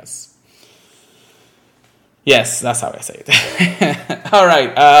to bring us. Yes, that's how I say it. All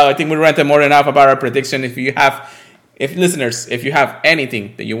right, I think we ranted more than enough about our prediction. If you have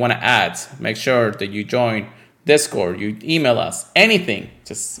anything that you want to add, make sure that you join Discord, you email us, anything.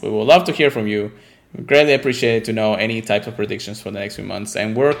 We would love to hear from you. We greatly appreciate to know any types of predictions for the next few months,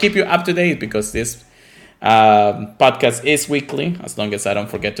 and we'll keep you up to date, because this podcast is weekly, as long as I don't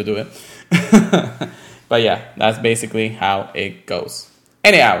forget to do it. But yeah, that's basically how it goes.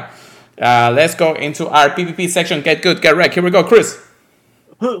 Anyhow, let's go into our PvP section. Get good, get wrecked. Here we go, Chris.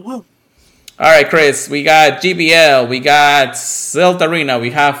 All right, Chris. We got GBL. We got Silt Arena.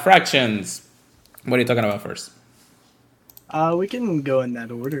 We have Fractions. What are you talking about first? We can go in that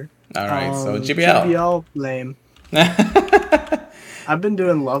order. All right, so GBL. GBL, lame. I've been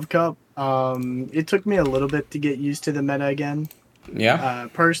doing Love Cup. It took me a little bit to get used to the meta again. Yeah.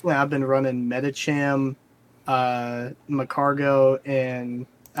 Personally, I've been running Metacham, Macargo, and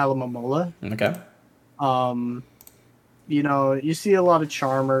Alamamola. Okay. You see a lot of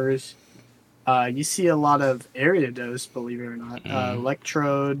Charmers. You see a lot of Ariados, believe it or not.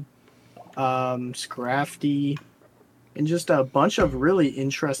 Electrode, Scrafty, and just a bunch of really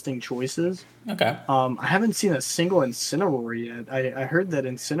interesting choices. Okay. I haven't seen a single Incineroar yet. I heard that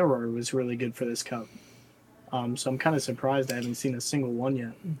Incineroar was really good for this cup. So I'm kind of surprised I haven't seen a single one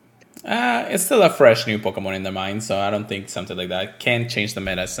yet. It's still a fresh new Pokemon in their mind, so I don't think something like that can change the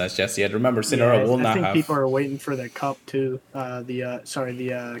meta as just yet. Remember, Incineroar will not have... I think people are waiting for the cup too.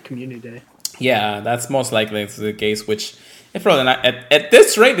 The community day. Yeah, that's most likely the case, which if probably not, at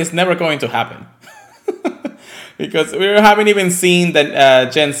this rate, it's never going to happen. Because we haven't even seen the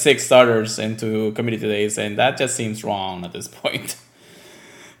Gen 6 starters into community days, and that just seems wrong at this point.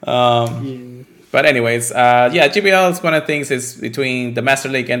 But anyways, GBL is one of the things is between the Master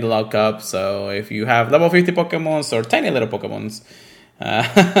League and the Log Cup. So if you have level 50 Pokemons or tiny little Pokemons,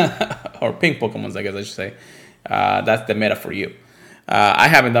 or pink Pokemons, I guess I should say, that's the meta for you. I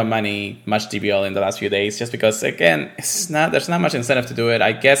haven't done much GBL in the last few days just because, again, there's not much incentive to do it.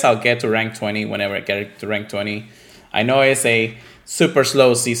 I guess I'll get to rank 20 whenever I get to rank 20. I know it's a super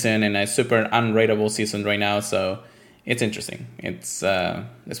slow season and a super unrateable season right now, so it's interesting. It's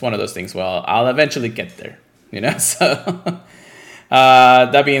one of those things. Well, I'll eventually get there, So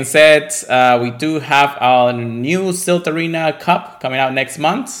that being said, we do have our new Silt Arena Cup coming out next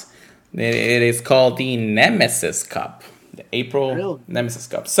month. It is called the Nemesis Cup. The April Nemesis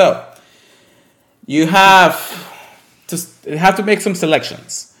Cup. So you have to make some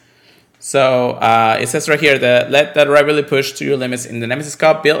selections. So it says right here that let that rivalry push to your limits in the Nemesis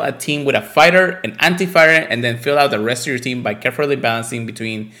Cup. Build a team with a fighter, an anti-fighter, and then fill out the rest of your team by carefully balancing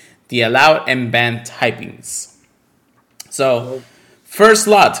between the allowed and banned typings. So first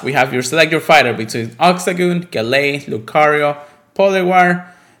slot, we have select your fighter between Oxagoon, Galay, Lucario,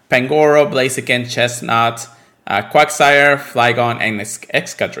 Poliwar, Pangoro, Blaziken, Chestnut, Quagsire, Flygon, and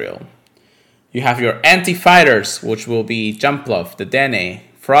Excadrill. You have your anti-fighters, which will be Jumpluff, Dedenne,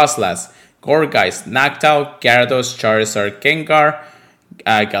 Frostlass, Gourgeist, Noctowl, Gyarados, Charizard, Gengar,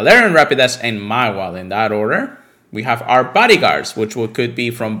 Galarian, Rapidash, and Mawile in that order. We have our bodyguards, which could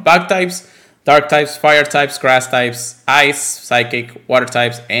be from bug types, dark types, fire types, grass types, ice, psychic, water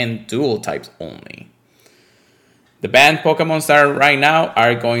types, and dual types only. The banned Pokemon that are right now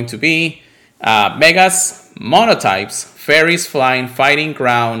are going to be Megas, Monotypes, Fairies, Flying, Fighting,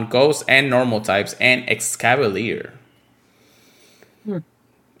 Ground, Ghost, and Normal types, and Excavalier.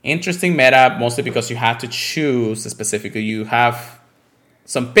 Interesting meta, mostly because you have to choose specifically. You have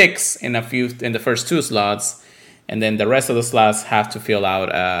some picks in the first two slots, and then the rest of the slots have to fill out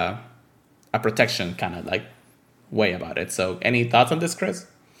a protection kind of like way about it. So, any thoughts on this, Chris?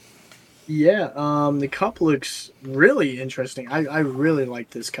 Yeah, the cup looks really interesting. I really like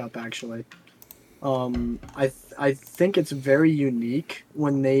this cup actually. I think it's very unique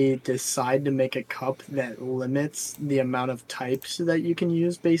when they decide to make a cup that limits the amount of types that you can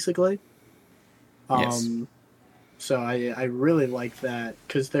use, basically. Yes. So I really like that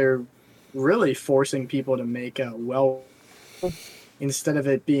because they're really forcing people to make a instead of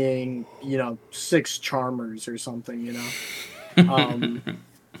it being 6 Charmers or something,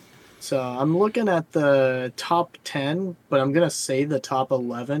 So I'm looking at the top 10, but I'm going to say the top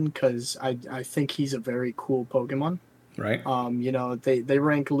 11 because I think he's a very cool Pokemon. Right. They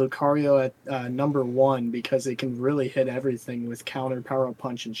rank Lucario at number 1 because it can really hit everything with Counter, Power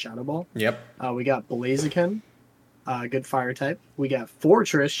Punch, and Shadow Ball. Yep. We got Blaziken, good fire type. We got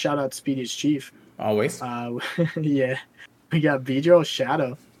Fortress, shout out Speediest Chief. Always. Yeah. We got Beedrill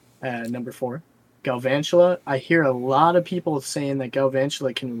Shadow at number 4. Galvantula, I hear a lot of people saying that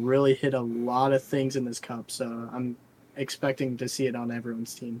Galvantula can really hit a lot of things in this cup, so I'm expecting to see it on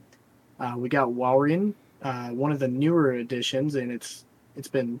everyone's team. We got Walrein, one of the newer additions, and it's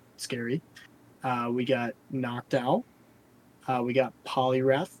been scary. We got Noctowl. We got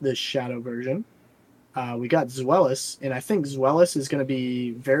Poliwrath, the Shadow version. We got Zweilous, and I think Zweilous is going to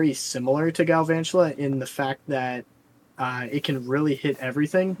be very similar to Galvantula in the fact that it can really hit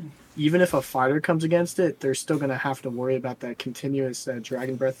everything. Even if a fighter comes against it, they're still going to have to worry about that continuous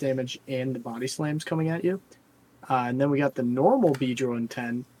Dragon Breath damage and the body slams coming at you. And then we got the normal Beedrill in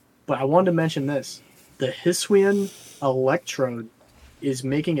 10. But I wanted to mention this. The Hisuian Electrode is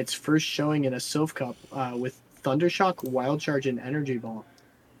making its first showing in a Silph Cup with Thundershock, Wild Charge, and Energy Ball.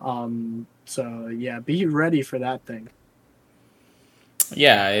 So, yeah, be ready for that thing.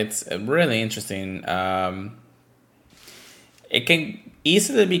 Yeah, it's really interesting. It can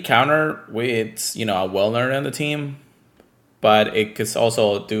easily be countered with, a Wellner on the team, but it could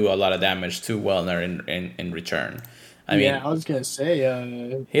also do a lot of damage to Wellner in return. I mean, I was gonna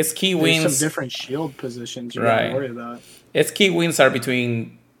say his key there's wins. some different shield positions you Right. gotta worry about. His key wins are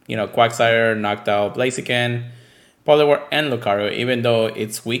between Quagsire, Noctowl, Blaziken, Poliwhirl, and Lucario. Even though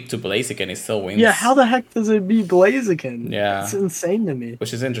it's weak to Blaziken, it still wins. Yeah, how the heck does it beat Blaziken? Yeah. It's insane to me.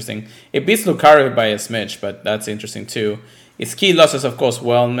 Which is interesting. It beats Lucario by a smidge, but that's interesting too. Its key losses, of course,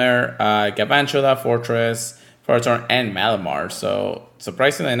 Wellner, Galvantula, Fortress, Ferrothorn, and Malamar. So,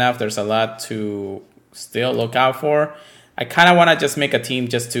 surprisingly enough, there's a lot to still look out for. I kind of want to just make a team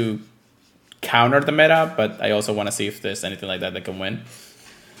just to counter the meta, but I also want to see if there's anything like that can win.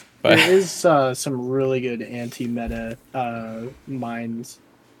 But there is some really good anti-meta minds.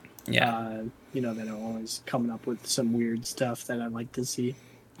 Yeah. That are always coming up with some weird stuff that I like to see.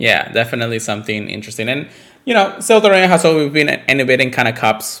 Yeah, definitely something interesting. And, Silverane has always been innovating kind of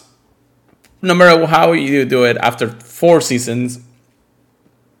cups. No matter how you do it, after 4 seasons,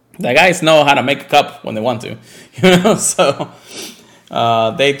 the guys know how to make a cup when they want to. So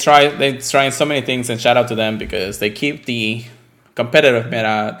they try so many things, and shout out to them because they keep the competitive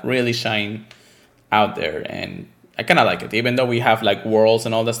meta really shine out there, and I kind of like it. Even though we have like Worlds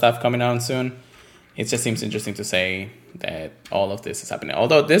and all that stuff coming out soon, it just seems interesting to say that all of this is happening.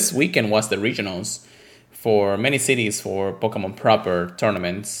 Although this weekend was the regionals for many cities for Pokemon proper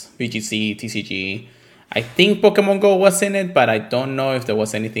tournaments, VGC, TCG. I think Pokemon Go was in it, but I don't know if there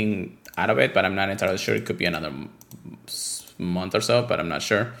was anything out of it, but I'm not entirely sure. It could be another month or so, but I'm not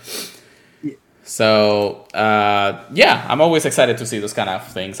sure. Yeah. So, I'm always excited to see those kind of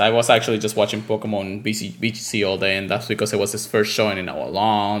things. I was actually just watching Pokemon VGC all day, and that's because it was his first showing in a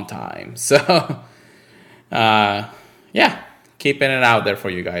long time. So, keeping it out there for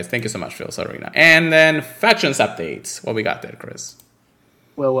you guys. Thank you so much, Phil Sarina. And then factions updates. What we got there, Chris?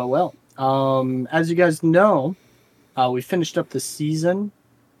 Well. As you guys know, we finished up the season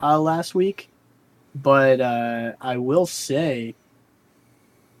last week, but I will say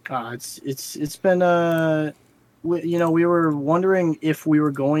it's been we were wondering if we were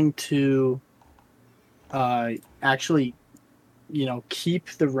going to actually keep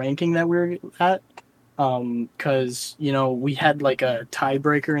the ranking that we're at, because we had like a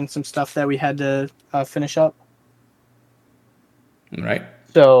tiebreaker and some stuff that we had to finish up. Right.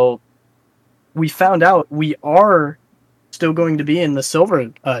 So we found out we are still going to be in the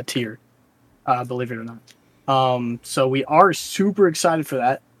silver tier, believe it or not. So we are super excited for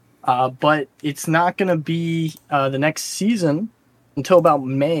that. But it's not going to be the next season until about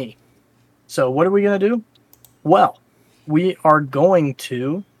May. So what are we going to do? Well, we are going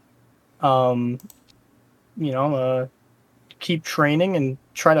to, keep training and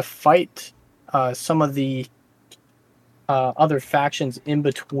try to fight some of the other factions in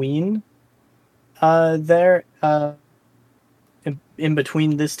between in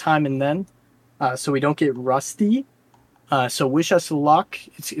between this time and then, so we don't get rusty. So wish us luck.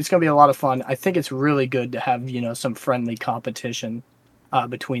 It's going to be a lot of fun. I think it's really good to have some friendly competition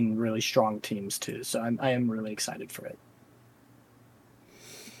between really strong teams too. So I am really excited for it.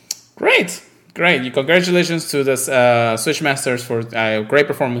 Great. Congratulations to the Switch Masters for great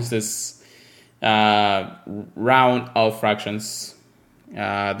performance this round of fractions.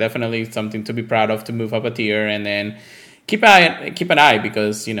 Definitely something to be proud of, to move up a tier, and then keep an eye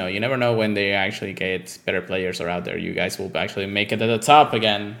because you never know when they actually get better players are out there. You guys will actually make it at the top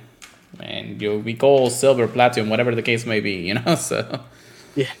again, and you'll be gold, silver, platinum, whatever the case may be. So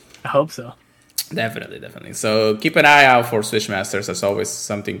yeah, I hope so. Definitely. So keep an eye out for Switch Masters. That's always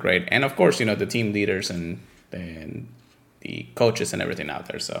something great, and of course, the team leaders and the coaches and everything out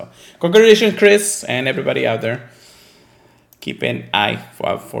there. So congratulations, Chris, and everybody out there. Keep an eye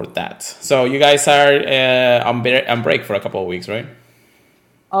for that. So you guys are on break for a couple of weeks, right?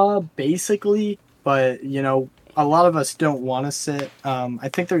 Basically, but a lot of us don't want to sit. I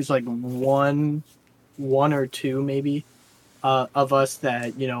think there's like one or two maybe of us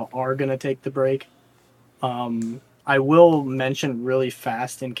that are gonna take the break. I will mention really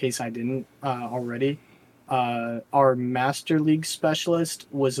fast in case I didn't already. Our Master League specialist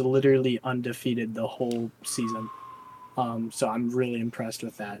was literally undefeated the whole season. So I'm really impressed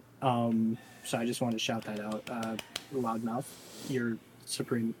with that. So I just want to shout that out. Loudmouth, you're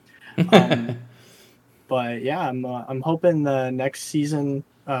supreme. But yeah, I'm hoping the next season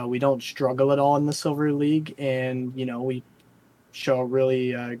we don't struggle at all in the Silver League, and we show a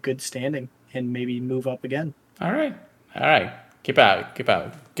really good standing and maybe move up again. All right. Keep out,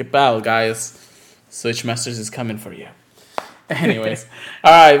 guys. Switch Masters is coming for you. Anyways,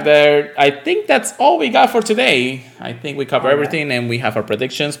 all right, there. I think that's all we got for today. I think we cover everything, and we have our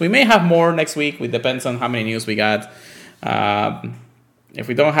predictions. We may have more next week. It depends on how many news we got. If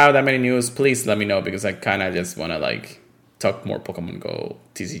we don't have that many news, please let me know, because I kind of just want to talk more Pokemon Go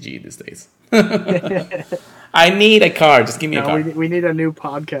TCG these days. I need a card. Just give me a card. We need a new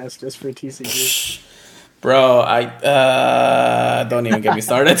podcast just for TCG. Bro, I don't even get me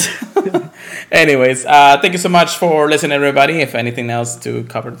started. Anyways, thank you so much for listening, everybody. If anything else to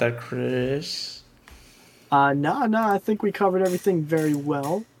cover there, Chris? No, I think we covered everything very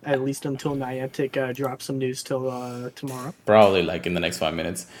well, at least until Niantic drops some news till tomorrow. Probably in the next 5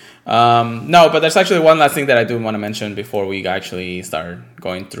 minutes. No, but there's actually one last thing that I do want to mention before we actually start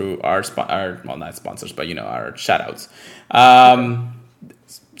going through our not sponsors, but our shout-outs.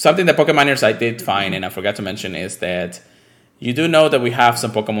 Something that Pokemoners I did find, and I forgot to mention, is that you do know that we have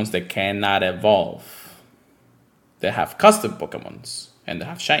some Pokemons that cannot evolve. They have custom Pokemons, and they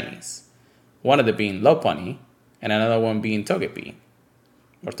have shinies. One of them being Lopunny, and another one being Togepi,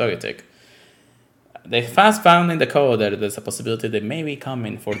 or Togetic. They fast found in the code that there's a possibility they may be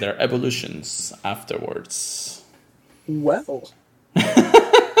coming for their evolutions afterwards. Well.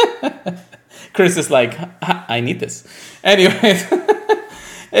 Chris is like, I need this. Anyways.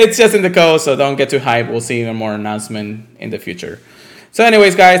 It's just in the code, so don't get too hyped. We'll see even more announcement in the future. So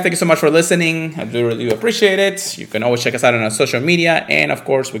anyways, guys, thank you so much for listening. I do really appreciate it. You can always check us out on our social media. And, of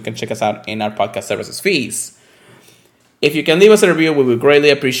course, we can check us out in our podcast services fees. If you can leave us a review, we would greatly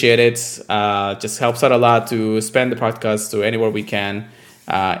appreciate it. Just helps out a lot to spend the podcast to anywhere we can.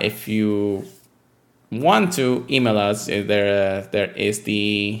 If you want to email us, there is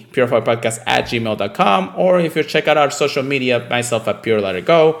the purifypodcast@gmail.com, or if you check out our social media, myself at Pure Let It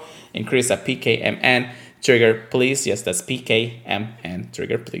Go, and Chris at PKMN Trigger Please. Yes, that's PKMN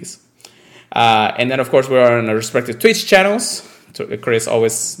Trigger Please. And then, of course, we're on our respective Twitch channels. Chris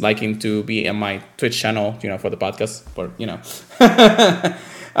always liking to be on my Twitch channel, for the podcast,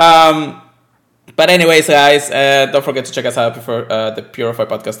 but anyways, guys, don't forget to check us out for the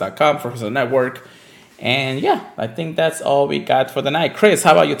purifypodcast.com for the network. And yeah, I think that's all we got for the night. Chris,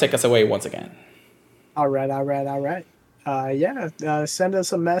 how about you take us away once again? All right. Send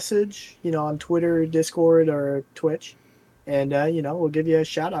us a message, on Twitter, Discord, or Twitch, and we'll give you a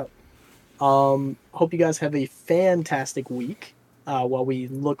shout out. Hope you guys have a fantastic week. While we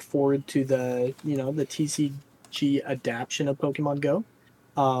look forward to the TCG adaptation of Pokemon Go.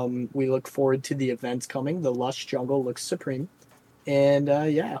 We look forward to the events coming. The Lush Jungle looks supreme. And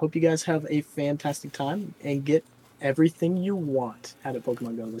I hope you guys have a fantastic time and get everything you want out of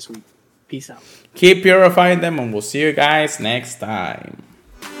Pokemon Go this week. Peace out. Keep purifying them, and we'll see you guys next time.